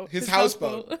houseboat. His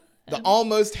houseboat. The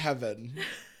almost heaven.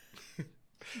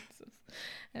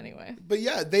 Anyway, but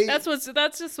yeah, that's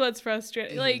just what's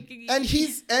frustrating. Like, and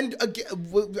again,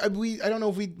 I don't know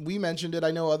if we mentioned it.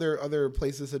 I know other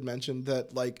places had mentioned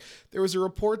that like there was a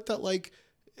report that like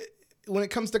when it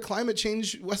comes to climate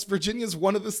change, West Virginia is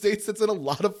one of the states that's in a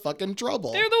lot of fucking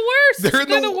trouble. They're the worst.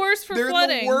 They're the worst for flooding.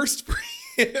 They're the worst for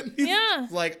him. Yeah,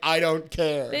 like I don't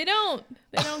care. They don't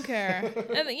care.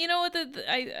 And you know what?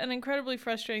 An incredibly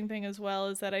frustrating thing as well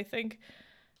is that I think,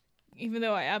 even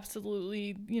though I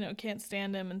absolutely, can't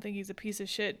stand him and think he's a piece of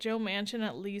shit, Joe Manchin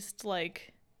at least,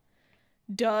 like,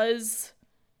 does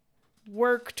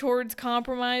work towards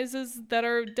compromises that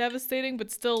are devastating, but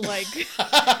still, like,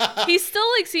 he still,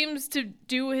 like, seems to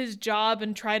do his job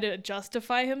and try to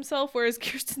justify himself, whereas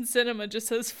Kyrsten Sinema just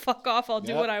says, fuck off, I'll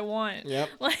do what I want. Yep.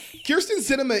 Like, Kyrsten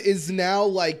Sinema is now,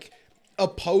 like,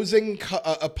 opposing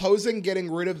getting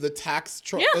rid of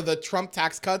the Trump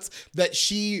tax cuts that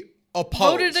she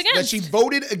voted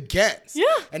against. Yeah.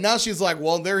 And now she's like,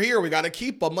 well, they're here. We got to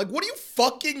keep them. Like, what are you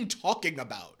fucking talking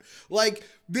about? Like,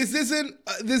 this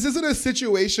isn't a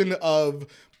situation of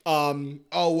oh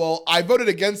well, I voted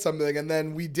against something and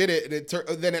then we did it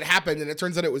and then it happened and it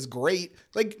turns out it was great.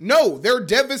 Like, no, they're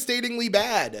devastatingly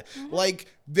bad. Like,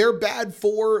 they're bad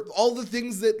for all the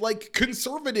things that like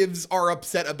conservatives are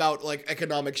upset about, like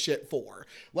economic shit for.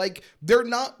 Like, they're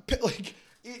not like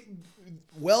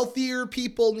wealthier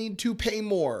people need to pay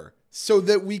more so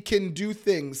that we can do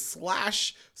things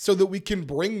 / so that we can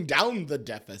bring down the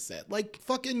deficit. Like,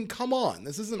 fucking come on.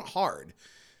 This isn't hard.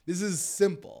 This is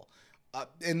simple.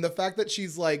 And the fact that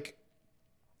she's like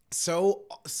so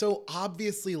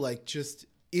obviously like just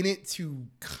in it to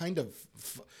kind of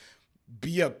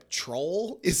be a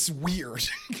troll is weird.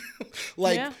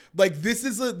 like this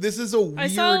is a weird, I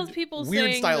saw people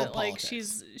weird saying style that of like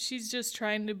politics. she's just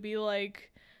trying to be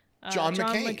like John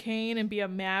McCain and be a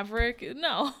maverick.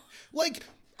 No, like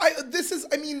this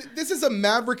is a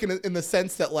maverick in the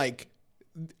sense that like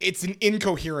it's an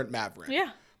incoherent maverick. Yeah.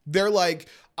 They're like,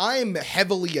 I'm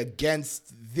heavily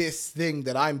against this thing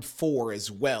that I'm for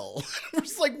as well. We're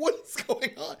just like, what is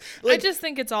going on? Like, I just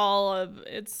think it's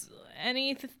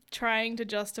trying to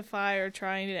justify or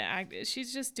trying to act.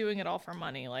 She's just doing it all for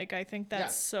money. Like, I think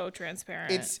that's so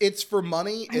transparent. It's for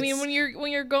money. I mean, when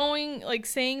you're going, like,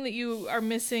 saying that you are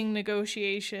missing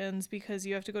negotiations because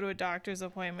you have to go to a doctor's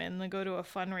appointment and then go to a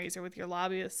fundraiser with your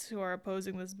lobbyists who are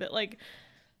opposing this bit, like,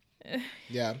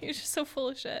 you're just so full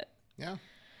of shit.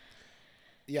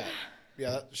 Yeah,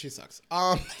 she sucks.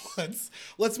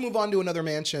 Let's move on to another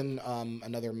Manchin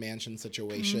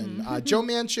situation. Joe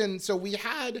Manchin. So we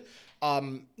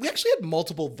actually had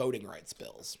multiple voting rights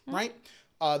bills, right?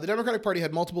 The Democratic Party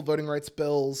had multiple voting rights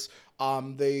bills.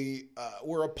 They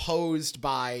were opposed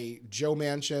by Joe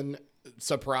Manchin.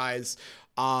 Surprise.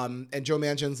 And Joe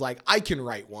Manchin's like, I can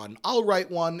write one. I'll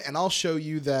write one, and I'll show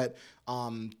you that.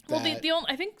 I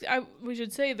think we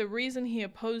should say the reason he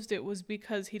opposed it was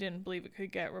because he didn't believe it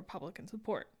could get Republican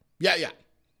support. Yeah.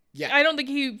 I don't think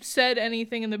he said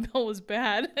anything in the bill was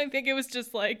bad. I think it was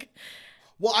just like,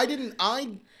 well, I don't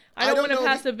want to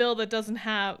pass a bill that doesn't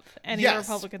have any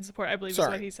Republican support, I believe is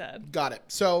what he said. Got it.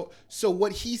 So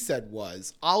what he said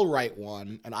was, I'll write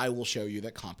one and I will show you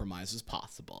that compromise is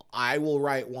possible. I will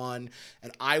write one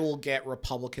and I will get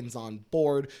Republicans on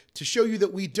board to show you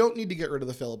that we don't need to get rid of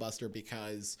the filibuster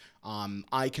because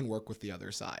I can work with the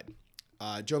other side.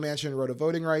 Joe Manchin wrote a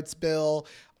voting rights bill.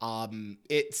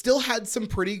 It still had some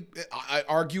pretty,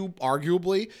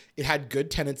 arguably, it had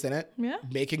good tenets in it. Yeah.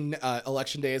 Making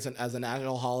election day as a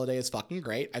national holiday is fucking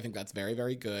great. I think that's very,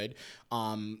 very good.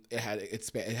 It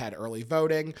had early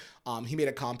voting. He made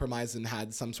a compromise and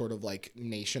had some sort of like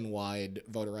nationwide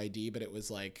voter ID, but it was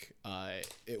like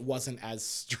it wasn't as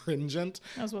stringent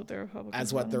as what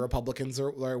the Republicans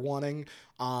are wanting.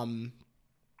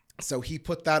 So he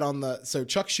put that so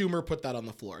Chuck Schumer put that on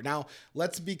the floor. Now,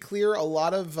 let's be clear. A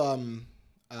lot of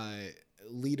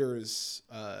leaders,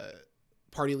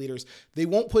 party leaders, they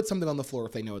won't put something on the floor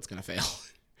if they know it's going to fail.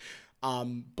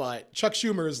 But Chuck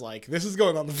Schumer is like, this is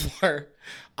going on the floor.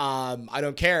 I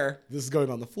don't care. This is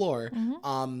going on the floor.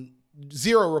 Mm-hmm.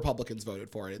 0 Republicans voted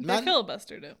for it. They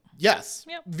filibustered it. Yes.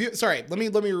 Yep. Sorry, let me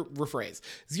rephrase.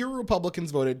 0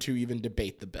 Republicans voted to even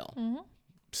debate the bill. Mm-hmm.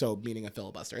 So meaning a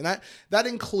filibuster. And that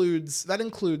includes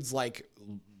like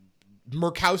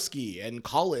Murkowski and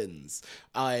Collins.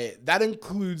 That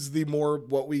includes the more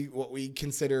what we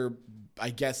consider, I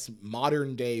guess,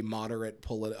 modern day moderate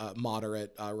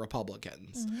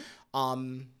Republicans.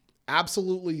 Mm-hmm.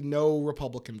 Absolutely no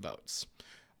Republican votes.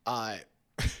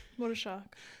 What a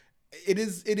shock. It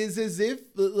is as if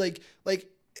like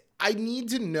I need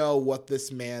to know what this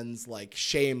man's like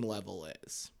shame level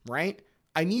is, right?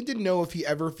 I need to know if he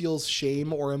ever feels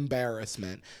shame or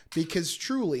embarrassment, because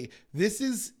truly, this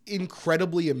is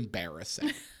incredibly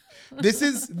embarrassing. This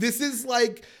is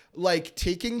like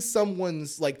taking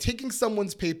someone's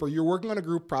paper. You're working on a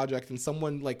group project and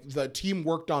someone like the team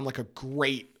worked on like a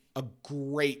great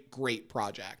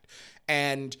project,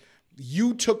 and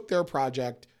you took their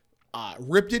project,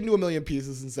 ripped it into a million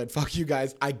pieces and said, fuck you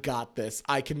guys, I got this.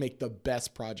 I can make the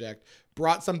best project.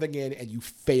 Brought something in and you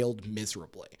failed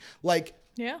miserably. Like,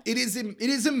 yeah, it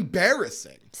is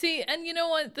embarrassing. See, and you know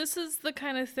what? This is the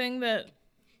kind of thing that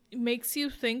makes you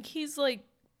think he's like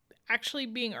actually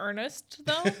being earnest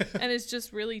though, and is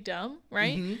just really dumb,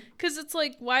 right? Because it's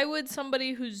like, why would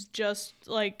somebody who's just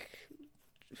like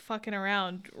fucking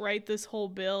around write this whole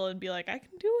bill and be like, I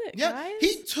can do it, guys?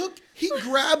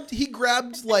 He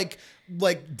grabbed like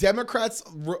Democrats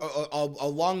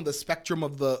along the spectrum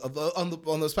of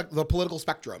the political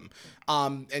spectrum,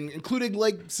 and including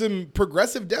like some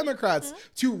progressive Democrats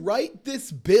to write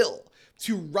this bill,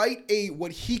 to write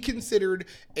what he considered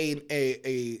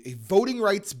a voting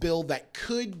rights bill that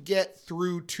could get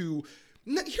through to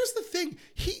Here's the thing.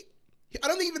 I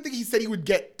don't even think he said he would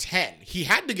get 10. He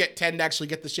had to get 10 to actually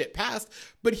get the shit passed,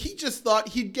 but he just thought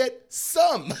he'd get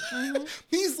some. Mm-hmm.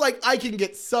 He's like, I can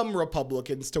get some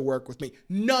Republicans to work with me.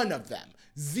 None of them.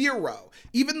 Zero.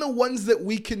 Even the ones that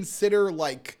we consider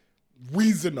like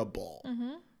reasonable.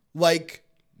 Mm-hmm. Like,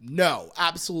 no,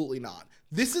 absolutely not.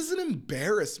 This is an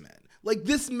embarrassment. Like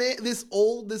this man, this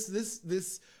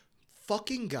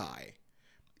fucking guy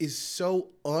is so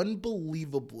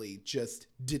unbelievably just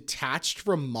detached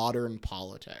from modern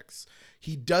politics.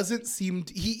 He doesn't seem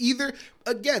to, he either,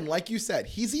 again, like you said,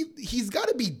 he's got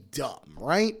to be dumb,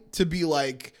 right? To be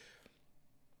like,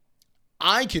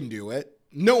 I can do it.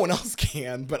 No one else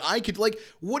can, but I could. Like,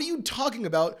 what are you talking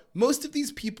about? Most of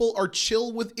these people are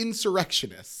chill with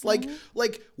insurrectionists. Like,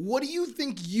 what do you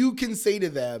think you can say to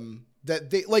them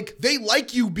that they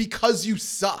like you because you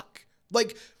suck?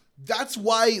 Like, that's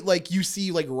why, like, you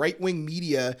see, like, right-wing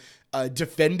media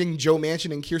defending Joe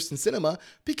Manchin and Kyrsten Sinema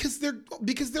because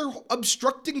they're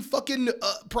obstructing fucking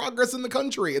progress in the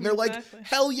country. And they're like,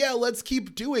 hell yeah, let's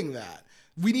keep doing that.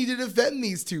 We need to defend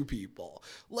these two people.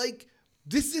 Like,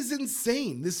 this is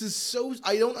insane. This is so,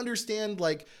 I don't understand.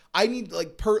 Like, I need,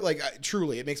 like,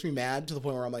 truly, it makes me mad to the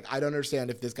point where I'm like, I don't understand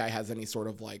if this guy has any sort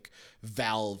of, like,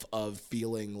 valve of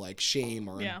feeling, like, shame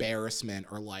or embarrassment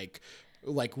or, like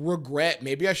regret.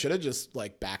 Maybe I should have just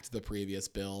like backed the previous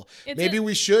bill. Maybe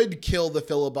we should kill the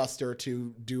filibuster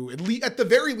to do at the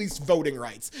very least voting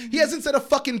rights. Mm-hmm. He hasn't said a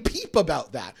fucking peep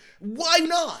about that. Why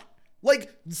not?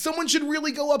 Like, someone should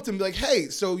really go up to him and be like, hey,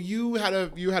 so you had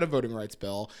a voting rights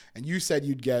bill and you said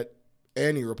you'd get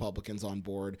any Republicans on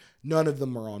board. None of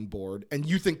them are on board. And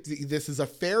you think this is a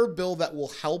fair bill that will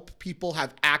help people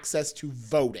have access to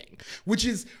voting, which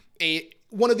is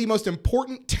one of the most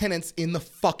important tenets in the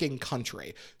fucking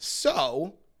country.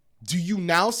 So, do you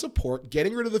now support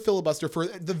getting rid of the filibuster for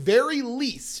at the very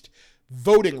least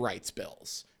voting rights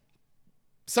bills?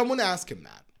 Someone ask him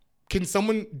that. Can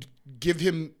someone give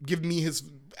me his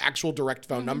actual direct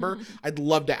phone number? I'd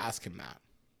love to ask him that.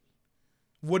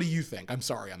 What do you think? I'm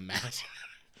sorry, I'm mad.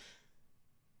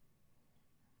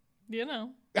 You know.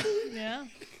 Yeah.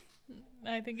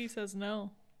 I think he says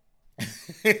no.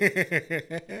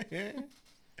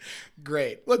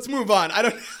 Great. Let's move on.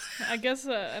 I guess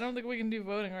I don't think we can do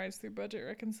voting rights through budget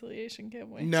reconciliation, can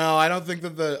we? No, I don't think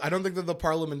that the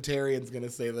parliamentarian's going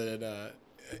to say that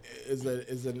it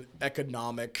is an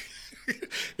economic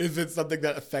is it something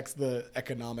that affects the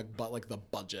economic but like the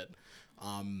budget.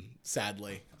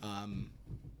 Sadly.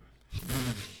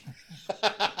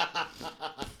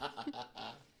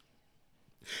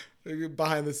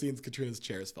 Behind the scenes, Katrina's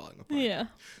chair is falling apart. Yeah.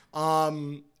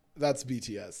 That's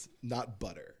BTS, not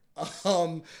butter.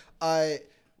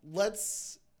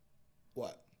 Let's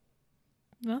what?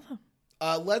 Nothing.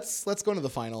 Let's go into the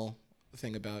final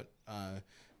thing about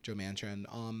Joe Manchin.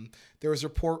 There was a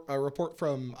report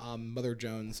from Mother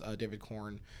Jones, David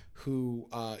Korn, who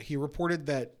he reported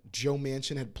that Joe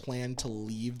Manchin had planned to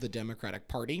leave the Democratic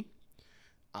Party.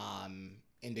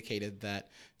 Indicated that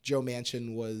Joe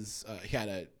Manchin was he had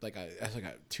a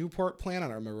 2-part plan. I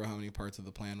don't remember how many parts of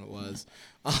the plan it was.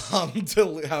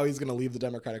 To how he's going to leave the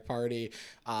Democratic Party.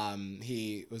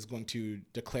 He was going to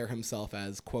declare himself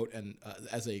as quote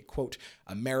as a quote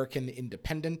American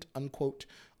independent unquote.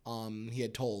 He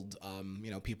had told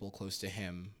people close to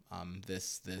him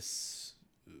this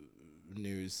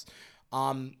news.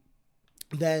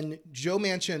 Then Joe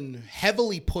Manchin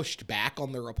heavily pushed back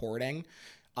on the reporting.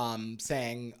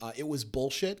 Saying it was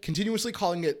bullshit, continuously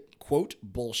calling it, quote,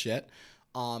 bullshit,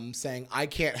 saying I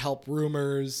can't help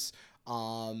rumors,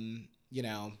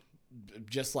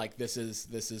 just like this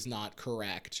is not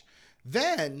correct.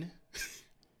 Then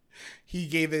he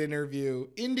gave an interview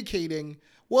indicating,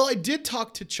 well, I did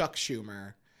talk to Chuck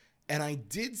Schumer, and I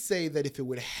did say that if it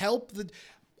would help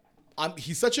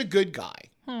he's such a good guy.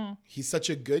 He's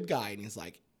such a good guy, and he's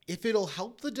like, if it'll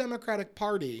help the Democratic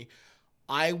Party,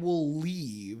 I will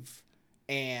leave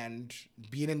and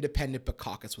be an independent but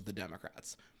caucus with the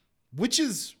Democrats, which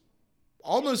is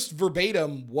almost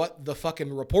verbatim what the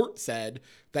fucking report said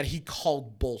that he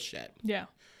called bullshit. Yeah.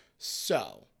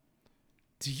 So,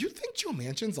 do you think Joe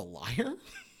Manchin's a liar?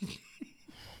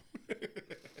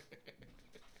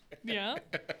 Yeah.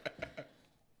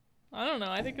 I don't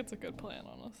know. I think it's a good plan,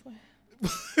 honestly.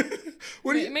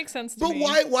 It makes sense to me.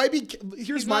 But why be here's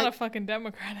He's my not a fucking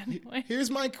Democrat anyway.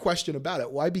 Here's my question about it.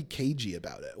 Why be cagey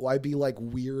about it? Why be like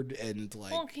weird and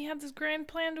like well, he had this grand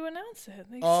plan to announce it.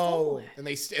 They stole it. and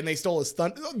they stole his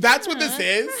thunder. That's what this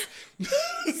is.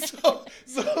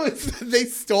 They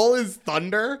stole his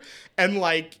thunder and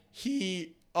like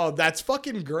that's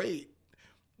fucking great.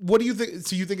 What do you think?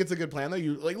 So you think it's a good plan though?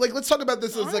 You like let's talk about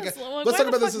this as like Honestly, let's why talk the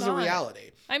about this fuck as a not?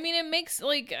 reality. I mean, it makes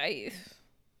like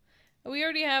we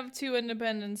already have 2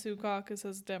 independents who caucus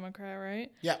as Democrat,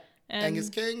 right? Yeah. And Angus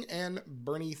King and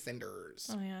Bernie Sanders.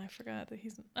 oh yeah, I forgot that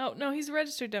he's. Oh no, he's a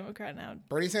registered Democrat now.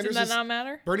 Bernie Sanders Does that not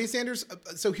matter? Bernie Sanders.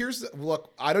 So here's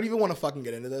look. I don't even want to fucking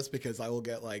get into this because I will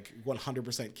get like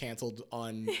 100% canceled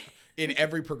on in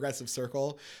every progressive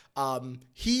circle.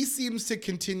 He seems to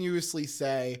continuously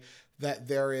say that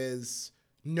there is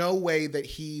no way that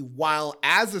he, while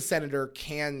as a senator,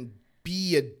 can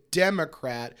be a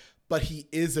Democrat, but he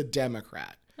is a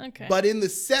Democrat. Okay. But in the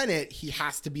Senate, he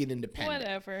has to be an independent.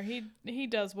 Whatever. He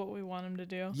does what we want him to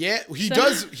do. Yeah, he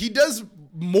does. He does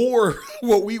more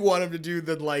what we want him to do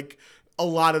than like a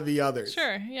lot of the others.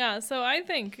 Sure. Yeah. So I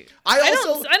think I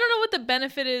don't know what the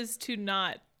benefit is to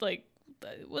not like.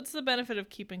 What's the benefit of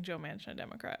keeping Joe Manchin a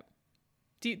Democrat?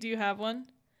 Do you have one?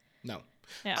 No.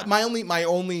 Yeah. My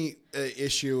only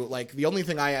issue, like the only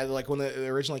thing I had, like when it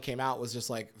originally came out, was just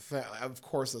like, of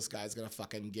course this guy's gonna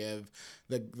fucking give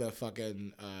the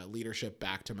fucking leadership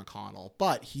back to McConnell,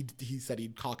 but he said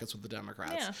he'd caucus with the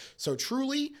Democrats. Yeah. So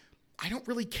truly, I don't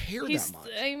really care that much.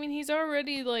 I mean, he's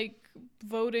already like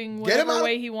voting Get him whatever out.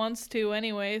 way he wants to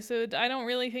anyway. So I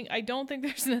don't think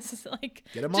there's necessarily like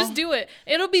Get him just off. do it.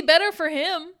 It'll be better for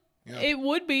him. Yeah. It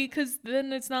would be, because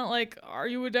then it's not like, are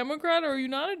you a Democrat or are you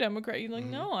not a Democrat? You're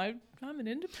Mm-hmm. like, no, I'm an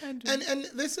independent. And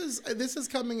this is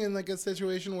coming in like a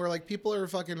situation where like people are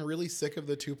fucking really sick of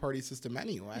the 2-party system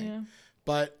anyway. Yeah.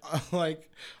 But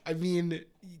like, I mean,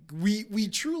 we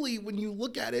truly, when you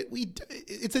look at it,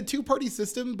 it's a 2-party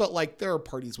system, but like there are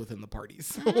parties within the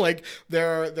parties. Like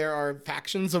there are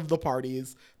factions of the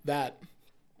parties that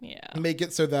Yeah. make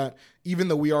it so that even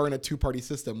though we are in a 2-party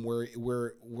system,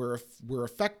 we're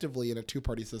effectively in a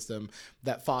 2-party system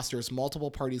that fosters multiple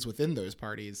parties within those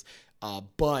parties,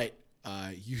 but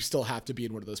you still have to be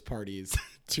in one of those parties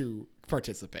to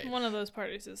participate. One of those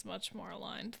parties is much more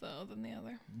aligned though than the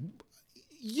other.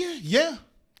 Yeah.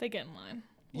 They get in line.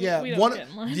 Yeah, We don't get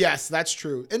in line. Yes, that's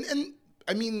true. And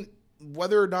I mean,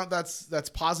 whether or not that's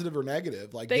positive or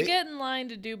negative, like They get in line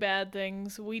to do bad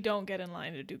things. We don't get in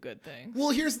line to do good things.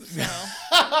 Well, here's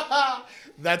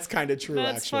that's kind of true.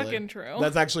 That's actually, fucking true.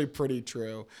 That's actually pretty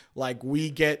true. Like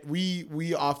we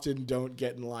often don't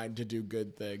get in line to do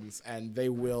good things, and they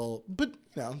will. But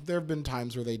you know, there have been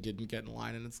times where they didn't get in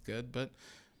line, and it's good. But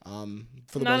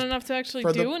for the Not most, enough to actually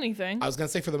for do anything. I was gonna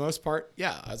say for the most part,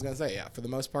 yeah. I was gonna say yeah. For the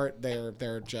most part, they're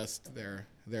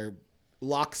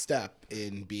lockstep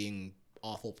in being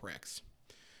awful pricks.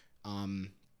 And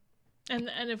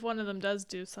if one of them does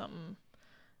do something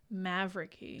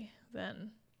mavericky,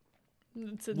 then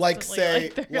it's Like instantly say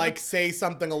they're gonna- say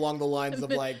something along the lines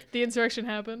of like the insurrection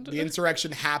happened. the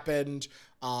insurrection happened.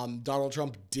 Donald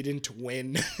Trump didn't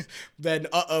win. Then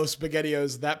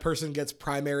SpaghettiOs, that person gets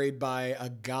primaried by a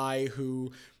guy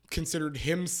who considered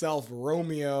himself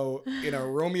Romeo in a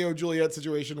Romeo Juliet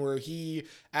situation where he,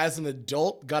 as an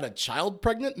adult, got a child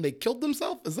pregnant and they killed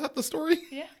themselves. Is that the story?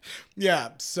 Yeah, Yeah.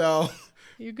 So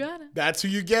you got it. that's who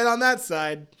you get on that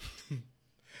side.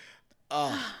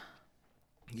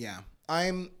 Yeah. I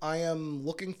am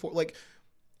looking for, like,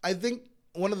 I think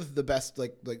one of the best,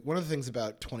 like one of the things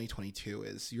about 2022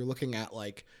 is you're looking at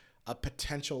like a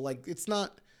potential, like it's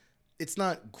not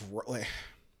like,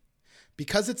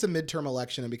 because it's a midterm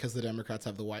election and because the Democrats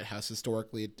have the White House,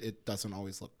 historically it doesn't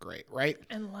always look great, right?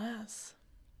 Unless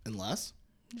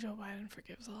Joe Biden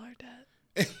forgives all our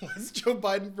debt. Unless Joe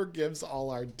Biden forgives all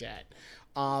our debt.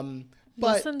 But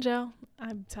Listen, Joe,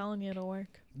 I'm telling you it'll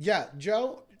work. yeah,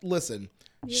 Joe, listen,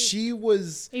 she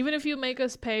was, Even if you make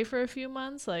us pay for a few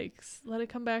months, like let it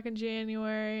come back in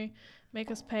January,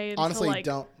 make us pay until honestly, like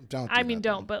don't. I mean,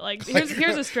 don't. But like, here's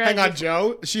a strategy. Hang on,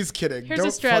 Joe. She's kidding. Here's Don't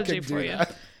a strategy fucking do for you.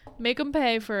 that. Make them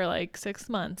pay for like 6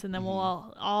 months, and then we'll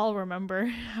all remember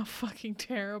how fucking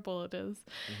terrible it is,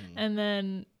 and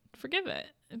then forgive it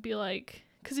and be like,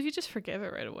 because if you just forgive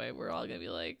it right away, we're all gonna be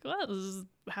like, well, this is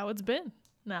how it's been.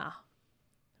 Nah,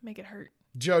 make it hurt.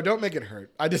 Joe, don't make it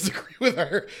hurt. I disagree with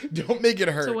her. Don't make it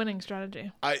hurt. It's a winning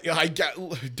strategy.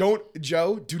 Don't,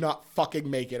 Joe, do not fucking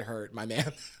make it hurt, my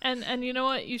man. And you know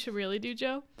what you should really do,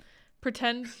 Joe?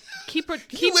 Pretend, keep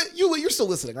You're still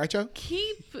listening, right, Joe?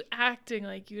 keep acting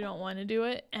like you don't want to do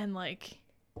it, and like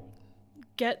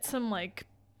get some like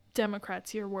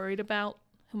Democrats you're worried about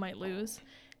who might lose,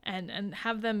 and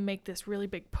have them make this really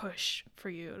big push for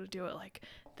you to do it, like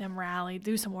them rally,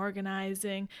 do some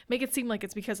organizing, make it seem like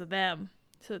it's because of them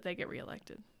so that they get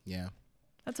reelected. Yeah.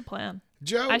 That's a plan.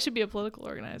 Joe, I should be a political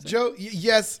organizer. Joe,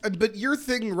 yes, but your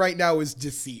thing right now is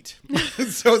deceit.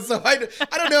 so I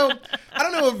don't know. I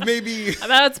don't know if maybe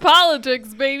That's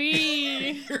politics,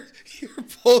 baby.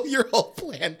 your whole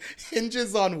plan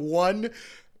hinges on one,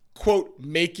 quote,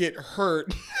 make it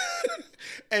hurt,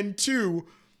 and two,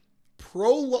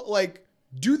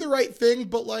 do the right thing,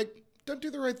 but like don't do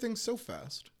the right thing so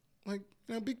fast. Like,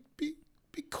 you know, be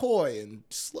coy and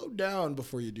slow down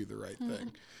before you do the right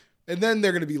thing. And then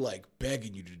they're gonna be like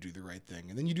begging you to do the right thing,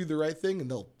 and then you do the right thing, and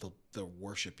they'll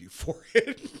worship you for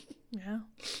it. Yeah.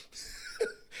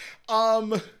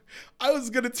 I was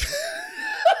gonna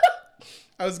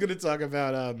talk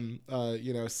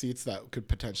about seats that could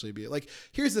potentially be like.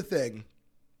 Here's the thing: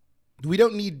 we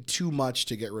don't need too much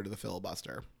to get rid of the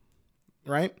filibuster,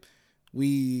 right?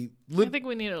 I think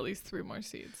we need at least 3 more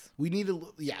seats. We need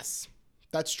yes,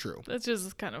 that's true. That's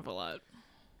just kind of a lot.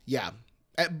 Yeah.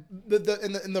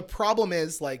 The problem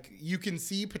is, like, you can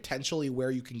see potentially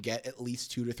where you can get at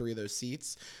least 2 to 3 of those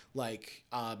seats, like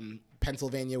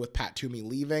Pennsylvania with Pat Toomey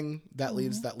leaving, that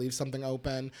leaves something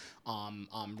open.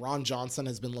 Ron Johnson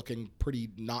has been looking pretty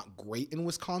not great in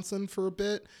Wisconsin for a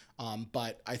bit,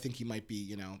 but I think he might be.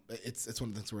 You know, it's one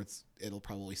of the things where it'll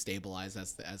probably stabilize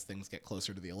as things get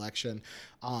closer to the election.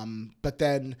 But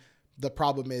then the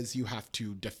problem is you have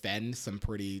to defend some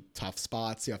pretty tough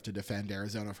spots. You have to defend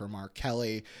Arizona for Mark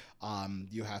Kelly.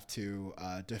 You have to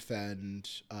defend.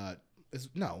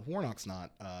 Warnock's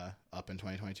not up in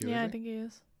 2022. Yeah, I think he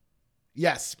is.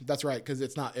 Yes, that's right, because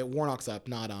it's not. Warnock's up,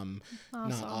 not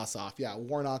Ossoff. Yeah,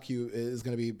 Warnock is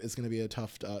going to be a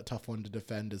tough one to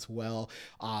defend as well.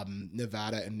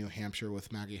 Nevada and New Hampshire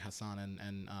with Maggie Hassan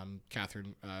and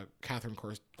Catherine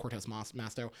Cortez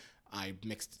Masto.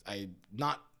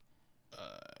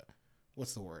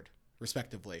 What's the word?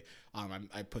 Respectively,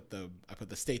 I put the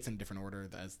states in a different order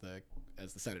as the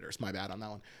senators. My bad on that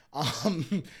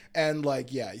one. And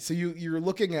like, yeah, so you're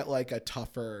looking at like a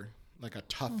tougher, like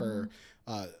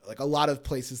a lot of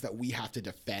places that we have to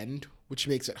defend, which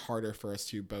makes it harder for us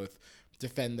to both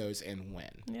defend those and win.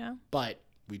 Yeah. But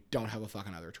we don't have a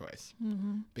fucking other choice,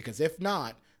 because if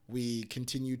not, we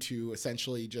continue to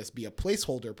essentially just be a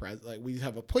placeholder we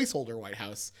have a placeholder White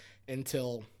House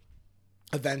until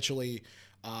eventually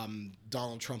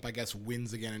Donald Trump, I guess,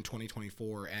 wins again in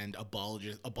 2024 and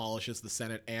abolishes the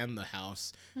Senate and the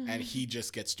House, and he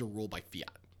just gets to rule by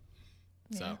fiat.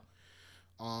 Yeah. So,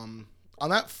 on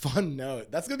that fun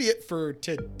note, that's gonna be it for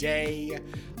today.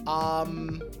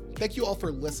 Thank you all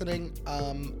for listening.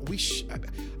 I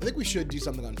think we should do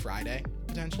something on Friday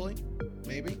potentially,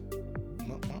 maybe.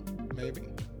 Maybe.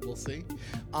 We'll see.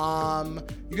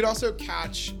 You could also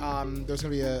catch, there's going to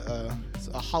be a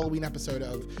Halloween episode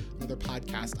of another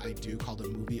podcast I do called A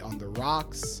Movie on the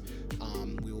Rocks.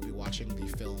 We will be watching the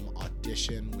film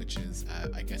Audition, which is,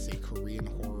 I guess, a Korean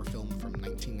horror film from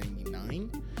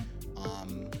 1999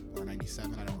 or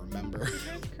 97. I don't remember. Is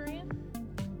it Korean?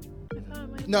 I thought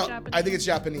it might be No, Japanese. I think it's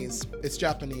Japanese. It's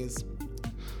Japanese.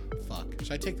 Fuck.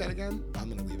 Should I take that again? I'm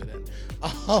going to leave it in.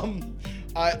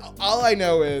 All I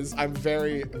know is I'm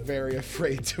very, very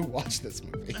afraid to watch this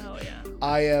movie. Oh, yeah.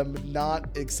 I am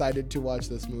not excited to watch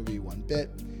this movie one bit.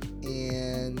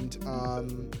 And,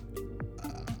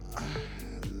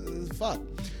 fuck.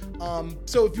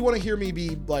 So if you want to hear me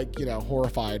be, like, you know,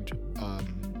 horrified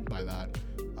by that,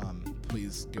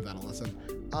 please give that a listen.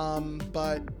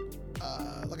 But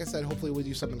like I said, hopefully we'll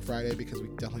do something Friday because we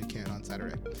definitely can't on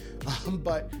Saturday.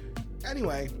 But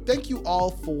anyway, thank you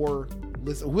all for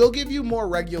listening. We'll give you more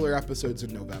regular episodes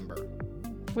in November.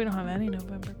 We don't have any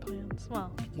November plans.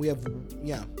 Well, we have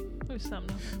some.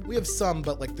 We have some,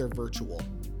 but like they're virtual.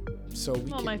 So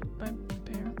my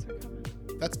parents are coming.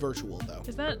 That's virtual though.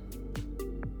 Is that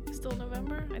still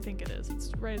November? I think it is.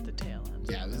 It's right at the tail end.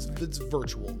 Yeah, it's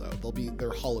virtual though.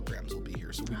 Their holograms will be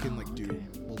here, so we can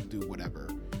we'll do whatever.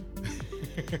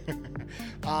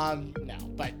 No,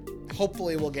 but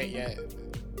hopefully we'll get you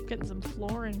getting some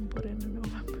flooring put in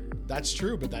November. That's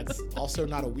true, but that's also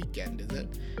not a weekend, is it?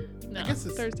 No, I guess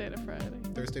it's Thursday to Friday.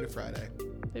 Thursday to Friday.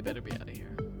 They better be out of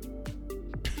here.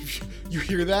 You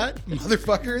hear that,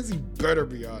 motherfuckers? You better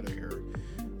be out of here.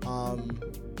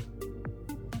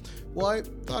 Well, I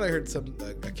thought I heard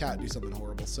a cat do something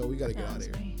horrible, so we gotta get out of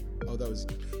here. Me. Oh, that was.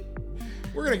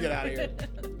 We're gonna get out of here.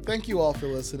 Thank you all for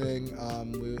listening.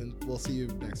 We'll see you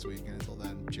next week, and until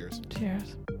then, cheers.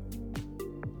 Cheers.